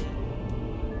mission?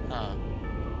 Huh.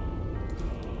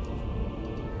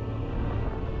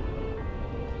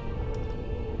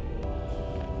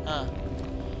 Huh.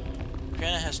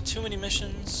 Grana has too many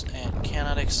missions and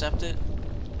cannot accept it,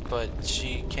 but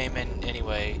she came in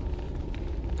anyway.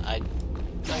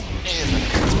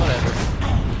 It's whatever.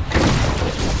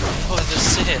 Oh, the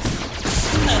Sith.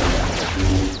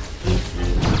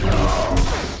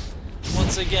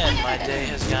 Once again, my day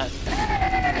has gotten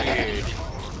weird.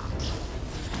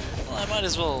 Well, I might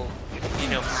as well, you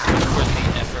know, put forth the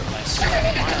effort myself. Why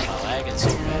am I lagging so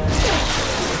bad?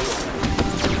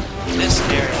 This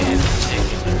area in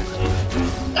particular.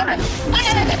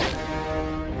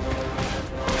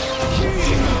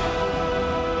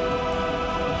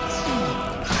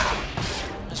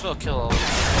 Might as well kill all of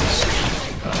these.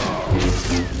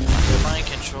 They're mind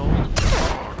controlled,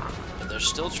 but they're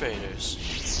still traitors.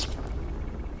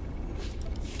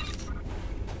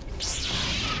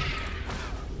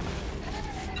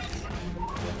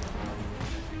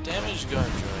 Damaged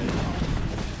guard droid.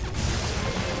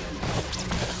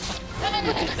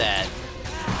 Look at that.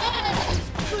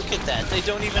 Look at that. They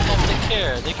don't even have to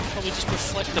care. They can probably just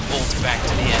reflect the bolts back to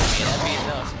the enemy and that'd be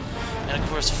enough. And of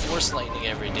course, force lightning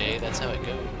every day. That's how it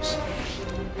goes.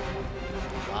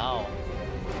 Wow.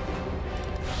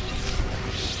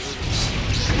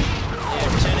 Air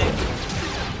tunic.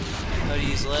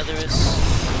 Hoodies leatherous.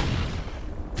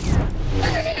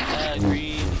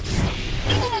 Agreed.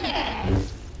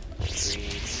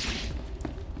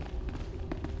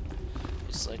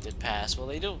 Selected pass. Well,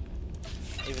 they don't.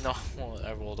 Even though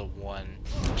I rolled a 1.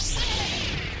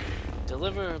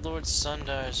 Deliver Lord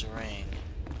Sundar's ring.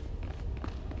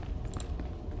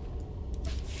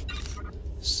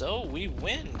 So we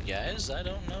win, guys. I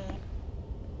don't know.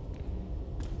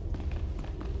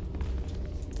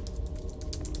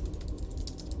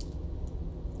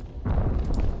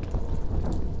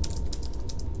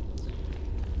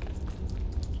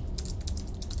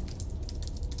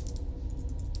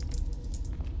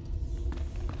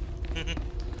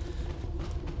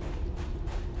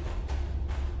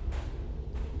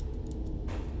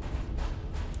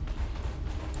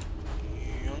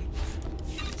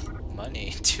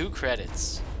 Money. 2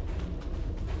 credits.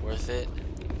 Worth it.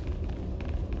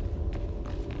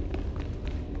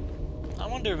 I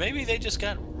wonder, maybe they just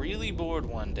got really bored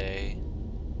one day.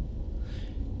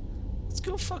 Let's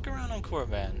go fuck around on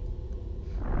Korriban.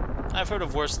 I've heard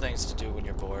of worse things to do when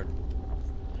you're bored.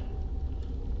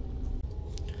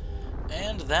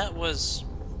 And that was...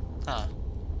 Huh.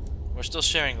 We're still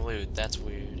sharing loot. That's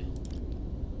weird.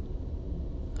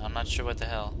 I'm not sure what the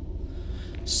hell.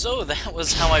 So that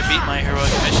was how I beat my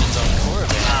heroic missions on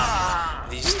Korriban.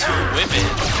 These 2 women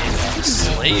in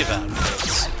slave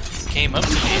outfits came up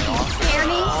to me and offered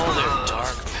all their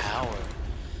dark power.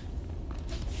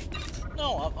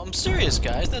 No, I'm serious,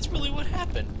 guys. That's really what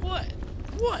happened. What?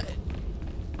 What?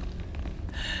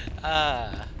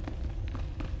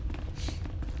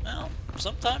 Well,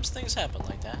 sometimes things happen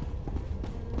like that.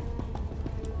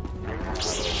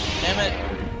 Damn it.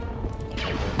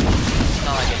 It's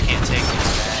not like I can't take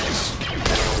these guys.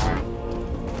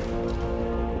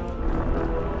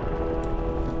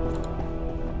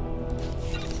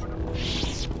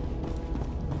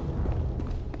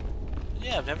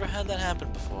 Yeah, I've never had that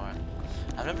happen before.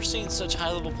 I've never seen such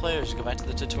high-level players go back to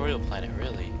the tutorial planet,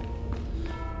 really.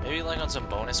 Maybe like on some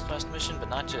bonus quest mission, but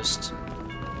not just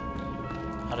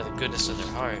out of the goodness of their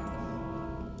heart.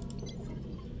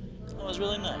 That was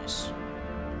really nice.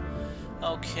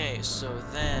 Okay, so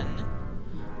then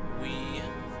we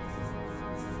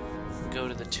go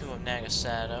to the Tomb of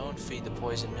Nagasato and feed the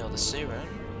poison meal to Seirun.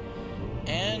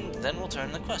 And then we'll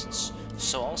turn the quests.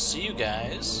 So I'll see you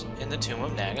guys in the Tomb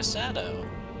of Nagasato.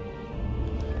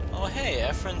 Oh hey,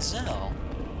 Efren Zell.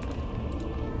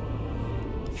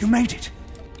 You made it!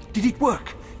 Did it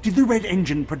work? Did the red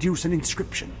engine produce an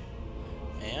inscription?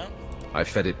 Yeah? I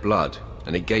fed it blood,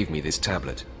 and it gave me this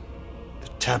tablet. The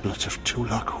tablet of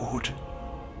Tulak Hord,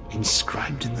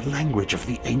 inscribed in the language of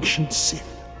the ancient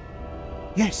Sith.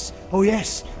 Yes, oh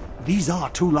yes, these are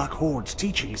Tulak Horde's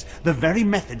teachings, the very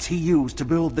methods he used to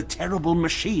build the terrible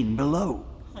machine below.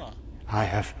 Huh. I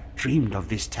have dreamed of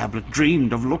this tablet,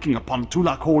 dreamed of looking upon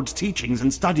Tulak Horde's teachings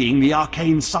and studying the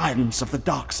arcane science of the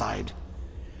dark side.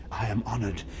 I am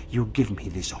honored you give me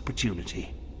this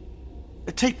opportunity.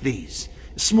 Take these,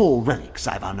 small relics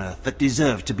I've unearthed that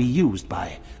deserve to be used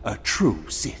by a true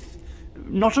Sith.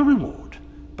 Not a reward,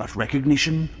 but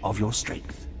recognition of your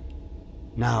strength.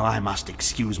 Now I must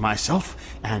excuse myself,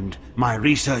 and my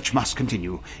research must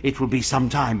continue. It will be some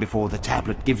time before the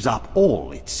tablet gives up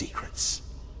all its secrets.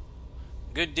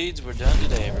 Good deeds were done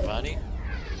today, everybody.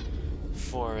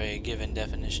 For a given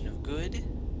definition of good.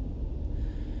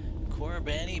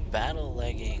 Korabani battle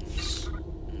leggings.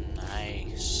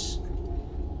 Nice.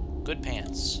 Good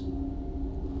pants.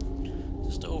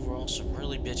 Just overall some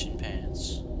really bitchin'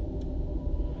 pants.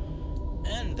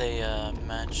 And they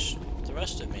match the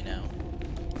rest of me now.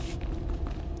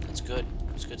 That's good.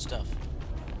 It's good stuff.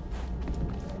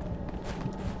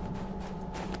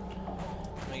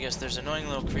 I guess there's annoying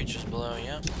little creatures below,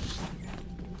 yeah.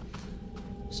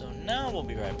 So now we'll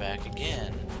be right back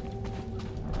again.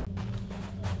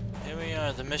 Here we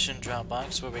are, the mission drop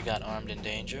box where we got armed and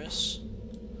dangerous.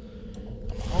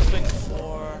 I'm hoping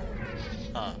for...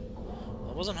 I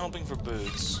wasn't hoping for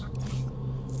boots.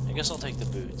 I guess I'll take the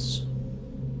boots.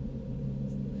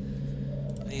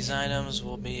 These items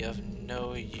will be of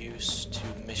no use to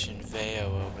Mission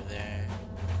Veo over there.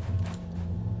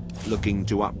 Looking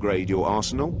to upgrade your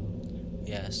arsenal?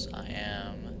 Yes, I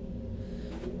am.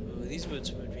 Ooh, these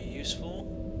boots would be useful.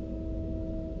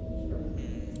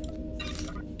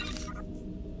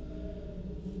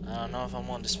 I don't know if I'm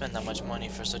willing to spend that much money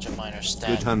for such a minor stat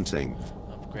Good hunting.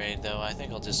 upgrade, though. I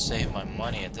think I'll just save my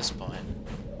money at this point.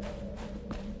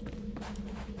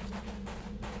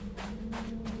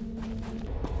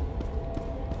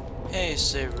 Hey,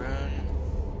 Seirun.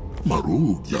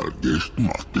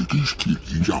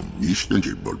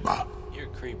 You're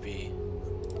creepy.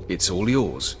 It's all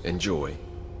yours. Enjoy.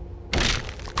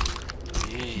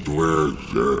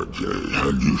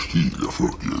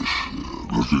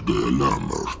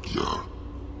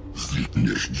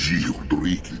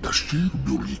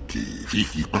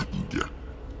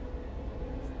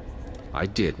 I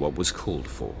did what was called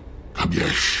for.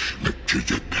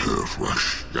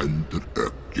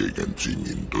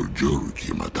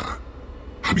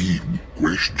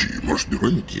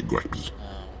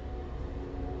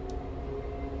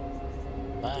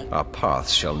 Our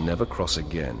paths shall never cross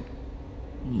again.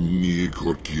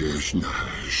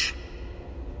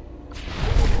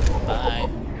 Bye.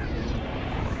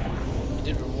 You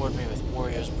did reward me with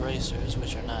warrior's bracers,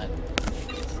 which are not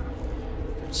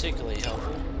particularly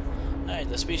helpful. Alright,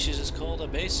 the species is called a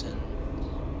basin.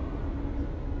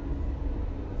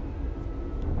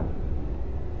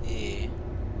 Yeah.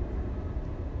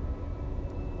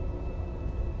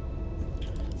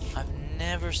 I've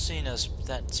never seen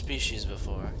that species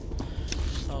before.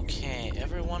 Okay,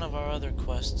 every one of our other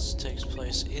quests takes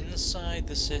place inside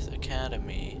the Sith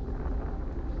Academy.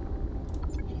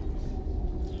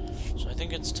 So I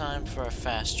think it's time for a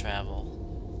fast travel.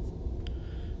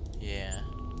 Yeah.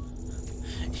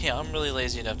 Yeah, I'm really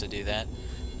lazy enough to do that.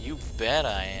 You bet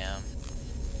I am.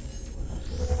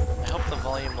 I hope the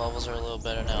volume levels are a little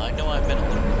better now. I know I've been a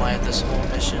little quiet this whole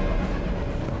mission.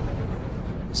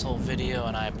 This whole video,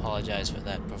 and I apologize for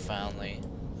that profoundly.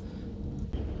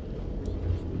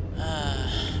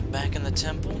 Back in the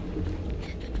temple.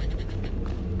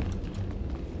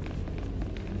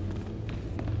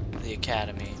 The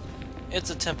Academy. It's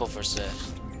a temple for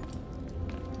Sith.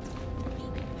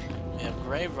 We have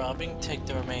grave robbing, take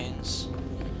the remains,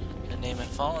 and name and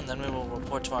fall, and then we will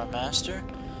report to our master,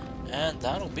 and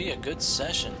that'll be a good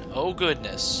session. Oh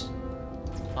goodness.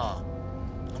 Huh.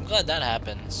 I'm glad that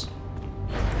happens.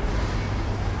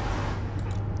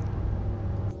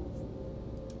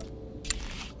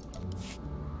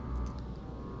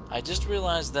 I just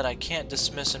realized that I can't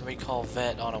dismiss and recall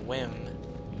Vette on a whim,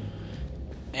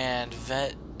 and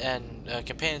Vette and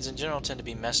companions in general tend to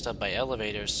be messed up by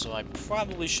elevators, so I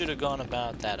probably should have gone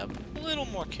about that a little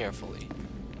more carefully.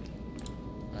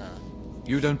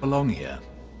 You don't belong here.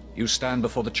 You stand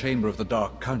before the chamber of the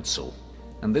Dark Council.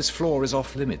 and this floor is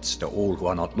off limits to all who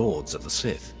are not lords of the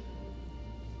Sith.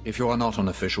 If you are not on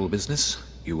official business,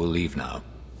 you will leave now.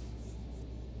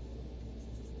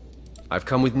 I've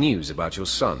come with news about your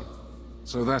son.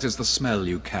 So that is the smell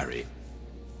you carry.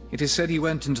 It is said he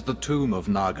went into the tomb of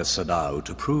Naga Sadao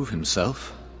to prove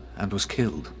himself, and was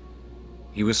killed.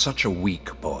 He was such a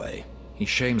weak boy. He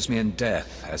shames me in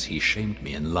death as he shamed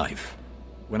me in life.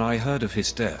 When I heard of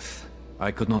his death,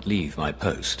 I could not leave my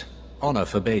post. Honor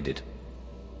forbade it.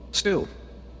 Still,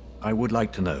 I would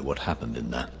like to know what happened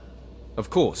in there. Of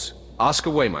course. Ask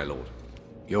away, my lord.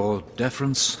 Your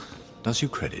deference does you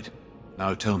credit.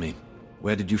 Now tell me,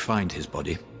 where did you find his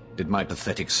body? Did my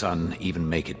pathetic son even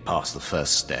make it past the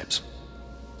first steps?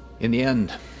 In the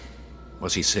end,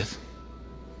 was he Sith?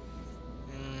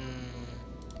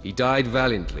 He died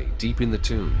valiantly, deep in the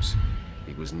tombs.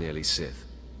 He was nearly Sith.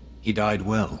 He died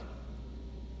well.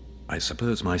 I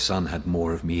suppose my son had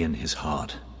more of me in his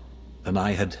heart than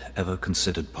I had ever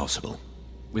considered possible.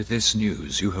 With this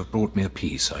news, you have brought me a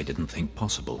peace I didn't think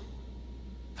possible.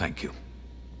 Thank you.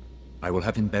 I will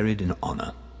have him buried in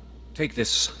honor. Take this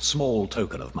small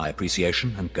token of my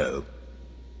appreciation and go.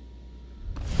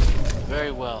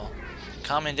 Very well.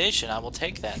 Commendation, I will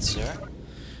take that, sir.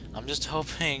 I'm just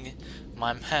hoping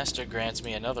my master grants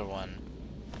me another one.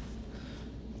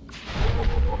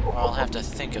 Or I'll have to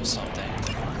think of something.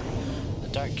 The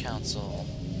Dark Council.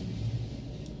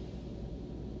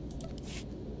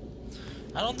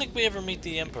 I don't think we ever meet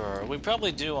the Emperor. We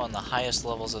probably do on the highest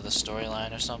levels of the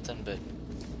storyline or something, but...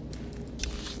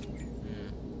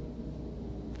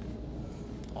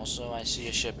 Also, I see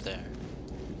a ship there.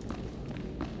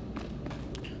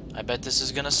 I bet this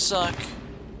is gonna suck.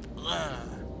 Ugh.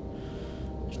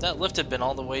 If that lift had been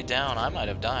all the way down, I might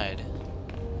have died.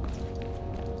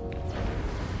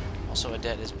 Also,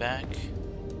 Vette is back.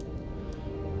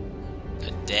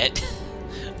 Vette?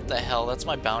 What the hell? That's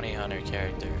my bounty hunter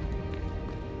character.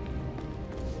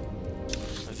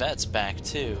 Vette's back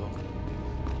too.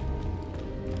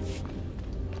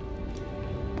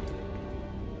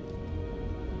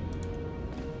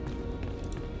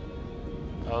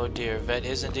 Oh dear, Vette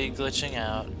is indeed glitching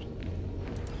out.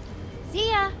 See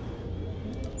ya!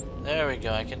 There we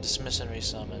go, I can dismiss and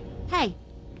resummon. Hey.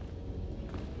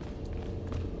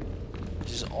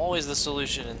 Which is always the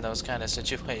solution in those kind of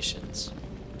situations.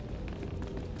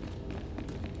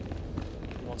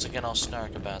 Once again, I'll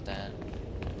snark about that.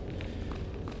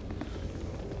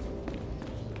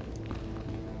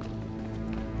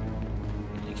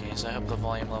 In any case, I hope the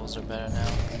volume levels are better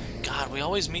now. God, we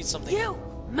always meet something. You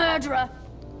murderer!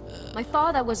 My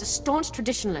father was a staunch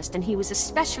traditionalist, and he was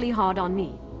especially hard on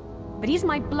me. But he's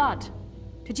my blood.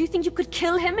 Did you think you could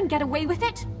kill him and get away with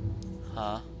it?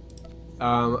 Huh?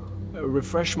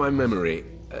 Refresh my memory.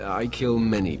 I kill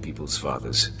many people's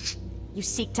fathers. You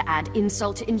seek to add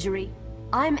insult to injury.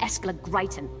 I'm Eskla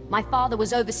Gryton. My father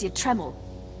was Overseer Tremel.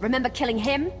 Remember killing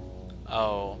him?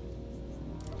 Oh.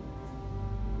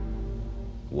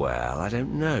 Well, I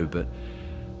don't know, but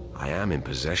I am in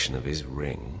possession of his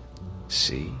ring.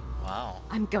 See? Wow.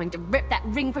 I'm going to rip that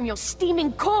ring from your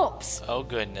steaming corpse! Oh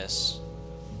goodness.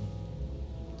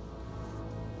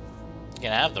 You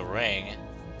can have the ring.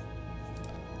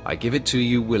 I give it to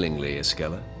you willingly,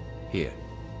 Iskella. Here.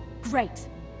 Great.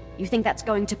 You think that's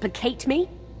going to placate me?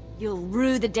 You'll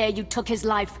rue the day you took his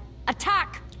life.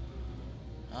 Attack!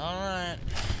 Alright.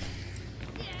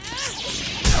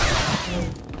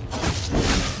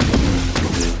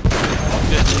 Oh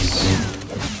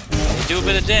goodness. They do a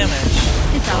bit of damage.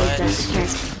 This always does the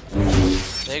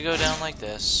trick. They go down like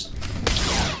this.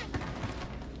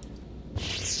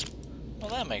 Well,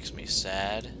 that makes me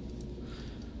sad.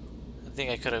 I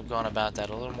think I could have gone about that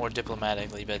a little more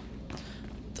diplomatically, but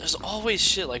there's always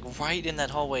shit like right in that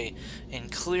hallway in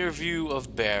clear view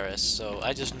of Baras, so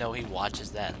I just know he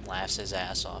watches that and laughs his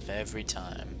ass off every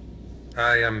time.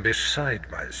 I am beside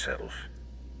myself.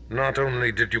 Not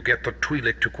only did you get the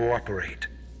Twi'lek to cooperate,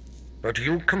 but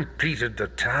you completed the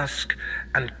task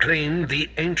and claimed the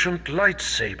ancient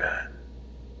lightsaber.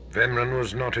 Vemrin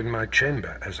was not in my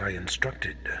chamber as I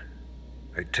instructed.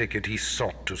 I take it he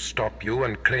sought to stop you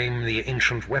and claim the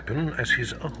ancient weapon as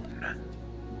his own.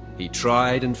 He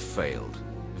tried and failed.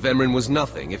 Vemrin was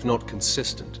nothing if not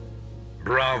consistent.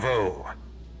 Bravo!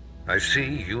 I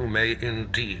see you may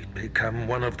indeed become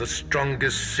one of the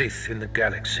strongest Sith in the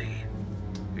galaxy.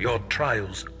 Your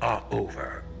trials are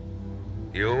over.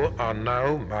 You are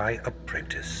now my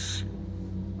apprentice.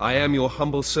 I am your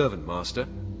humble servant, Master.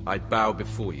 I bow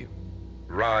before you.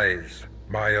 Rise,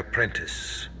 my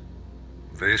apprentice.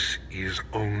 This is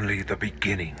only the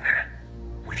beginning.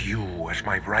 With you as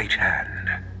my right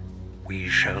hand, We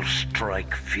shall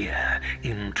strike fear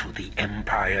into the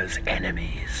Empire's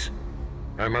enemies.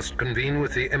 I must convene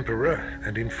with the Emperor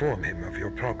and inform him of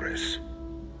your progress.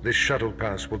 This shuttle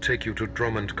pass will take you to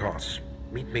Dromund Kos.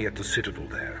 Meet me at the Citadel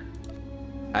there.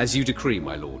 As you decree,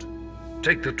 my lord.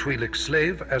 Take the Twi'lek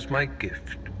slave as my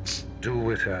gift. Do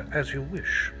with her as you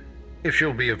wish. If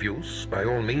she'll be of use, by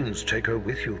all means take her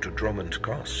with you to Dromund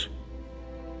Kos.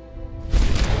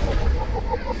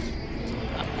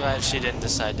 I'm glad she didn't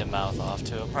decide to mouth off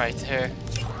to him right there.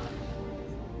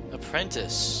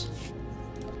 Apprentice.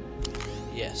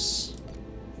 Yes.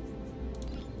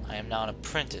 I am now an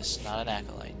apprentice, not an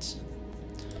acolyte.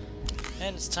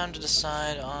 And it's time to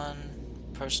decide on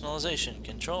personalization.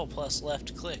 Control plus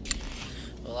left click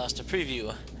will allow us to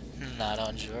preview. Not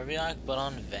on Jorviak, but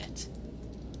on Vette.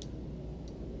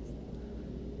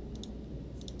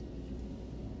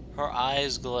 Her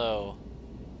eyes glow.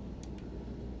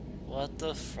 What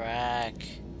the frack?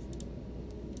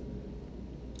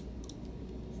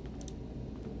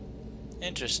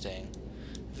 Interesting.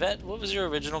 Vette, what was your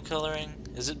original coloring?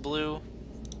 Is it blue?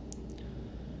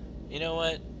 You know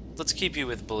what? Let's keep you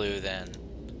with blue then.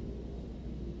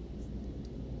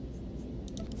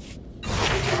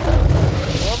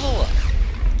 Level up.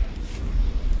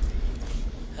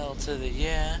 Hell to the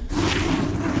yeah.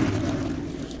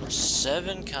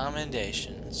 7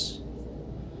 commendations.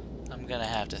 I'm gonna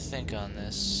have to think on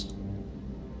this.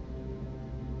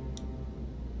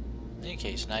 In any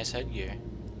case, nice headgear.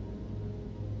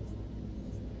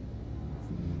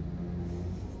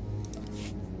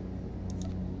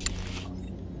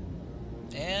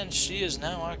 And she is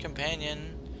now our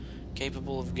companion,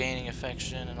 capable of gaining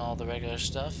affection and all the regular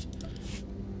stuff.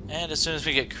 And as soon as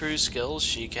we get crew skills,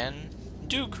 she can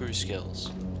do crew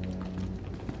skills.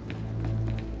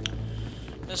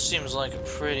 This seems like a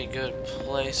pretty good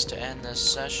place to end this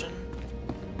session.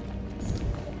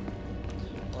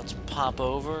 Let's pop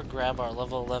over, grab our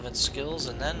level 11 skills,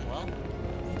 and then, well,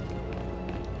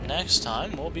 next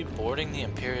time we'll be boarding the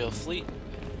Imperial fleet.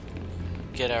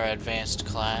 Get our advanced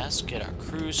class, get our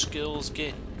crew skills,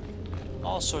 get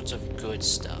all sorts of good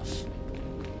stuff.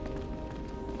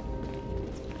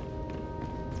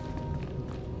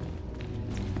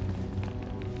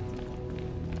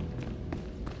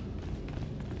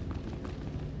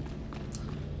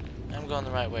 I'm going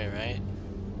the right way, right?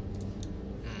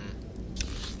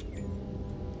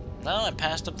 No, I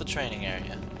passed up the training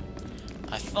area.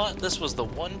 I thought this was the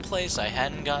one place I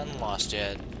hadn't gotten lost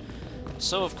yet.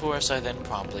 So, of course, I then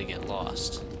promptly get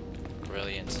lost.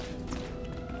 Brilliant.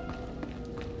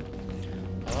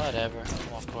 Whatever.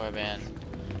 I'm off Korriban.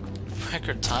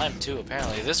 Record time, too,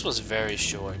 apparently. This was very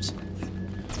short.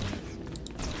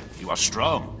 You are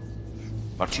strong,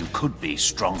 but you could be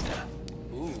stronger.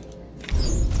 Ooh.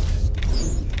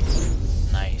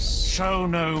 Nice. Show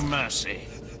no mercy.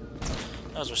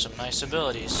 Those were some nice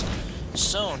abilities.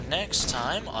 So, next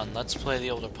time on Let's Play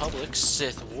the Old Republic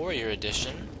Sith Warrior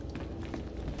Edition,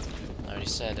 I already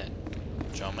said it,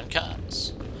 Dromund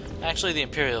Kos. Actually, the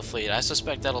Imperial fleet. I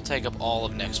suspect that'll take up all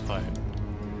of next part.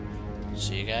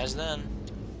 See you guys then.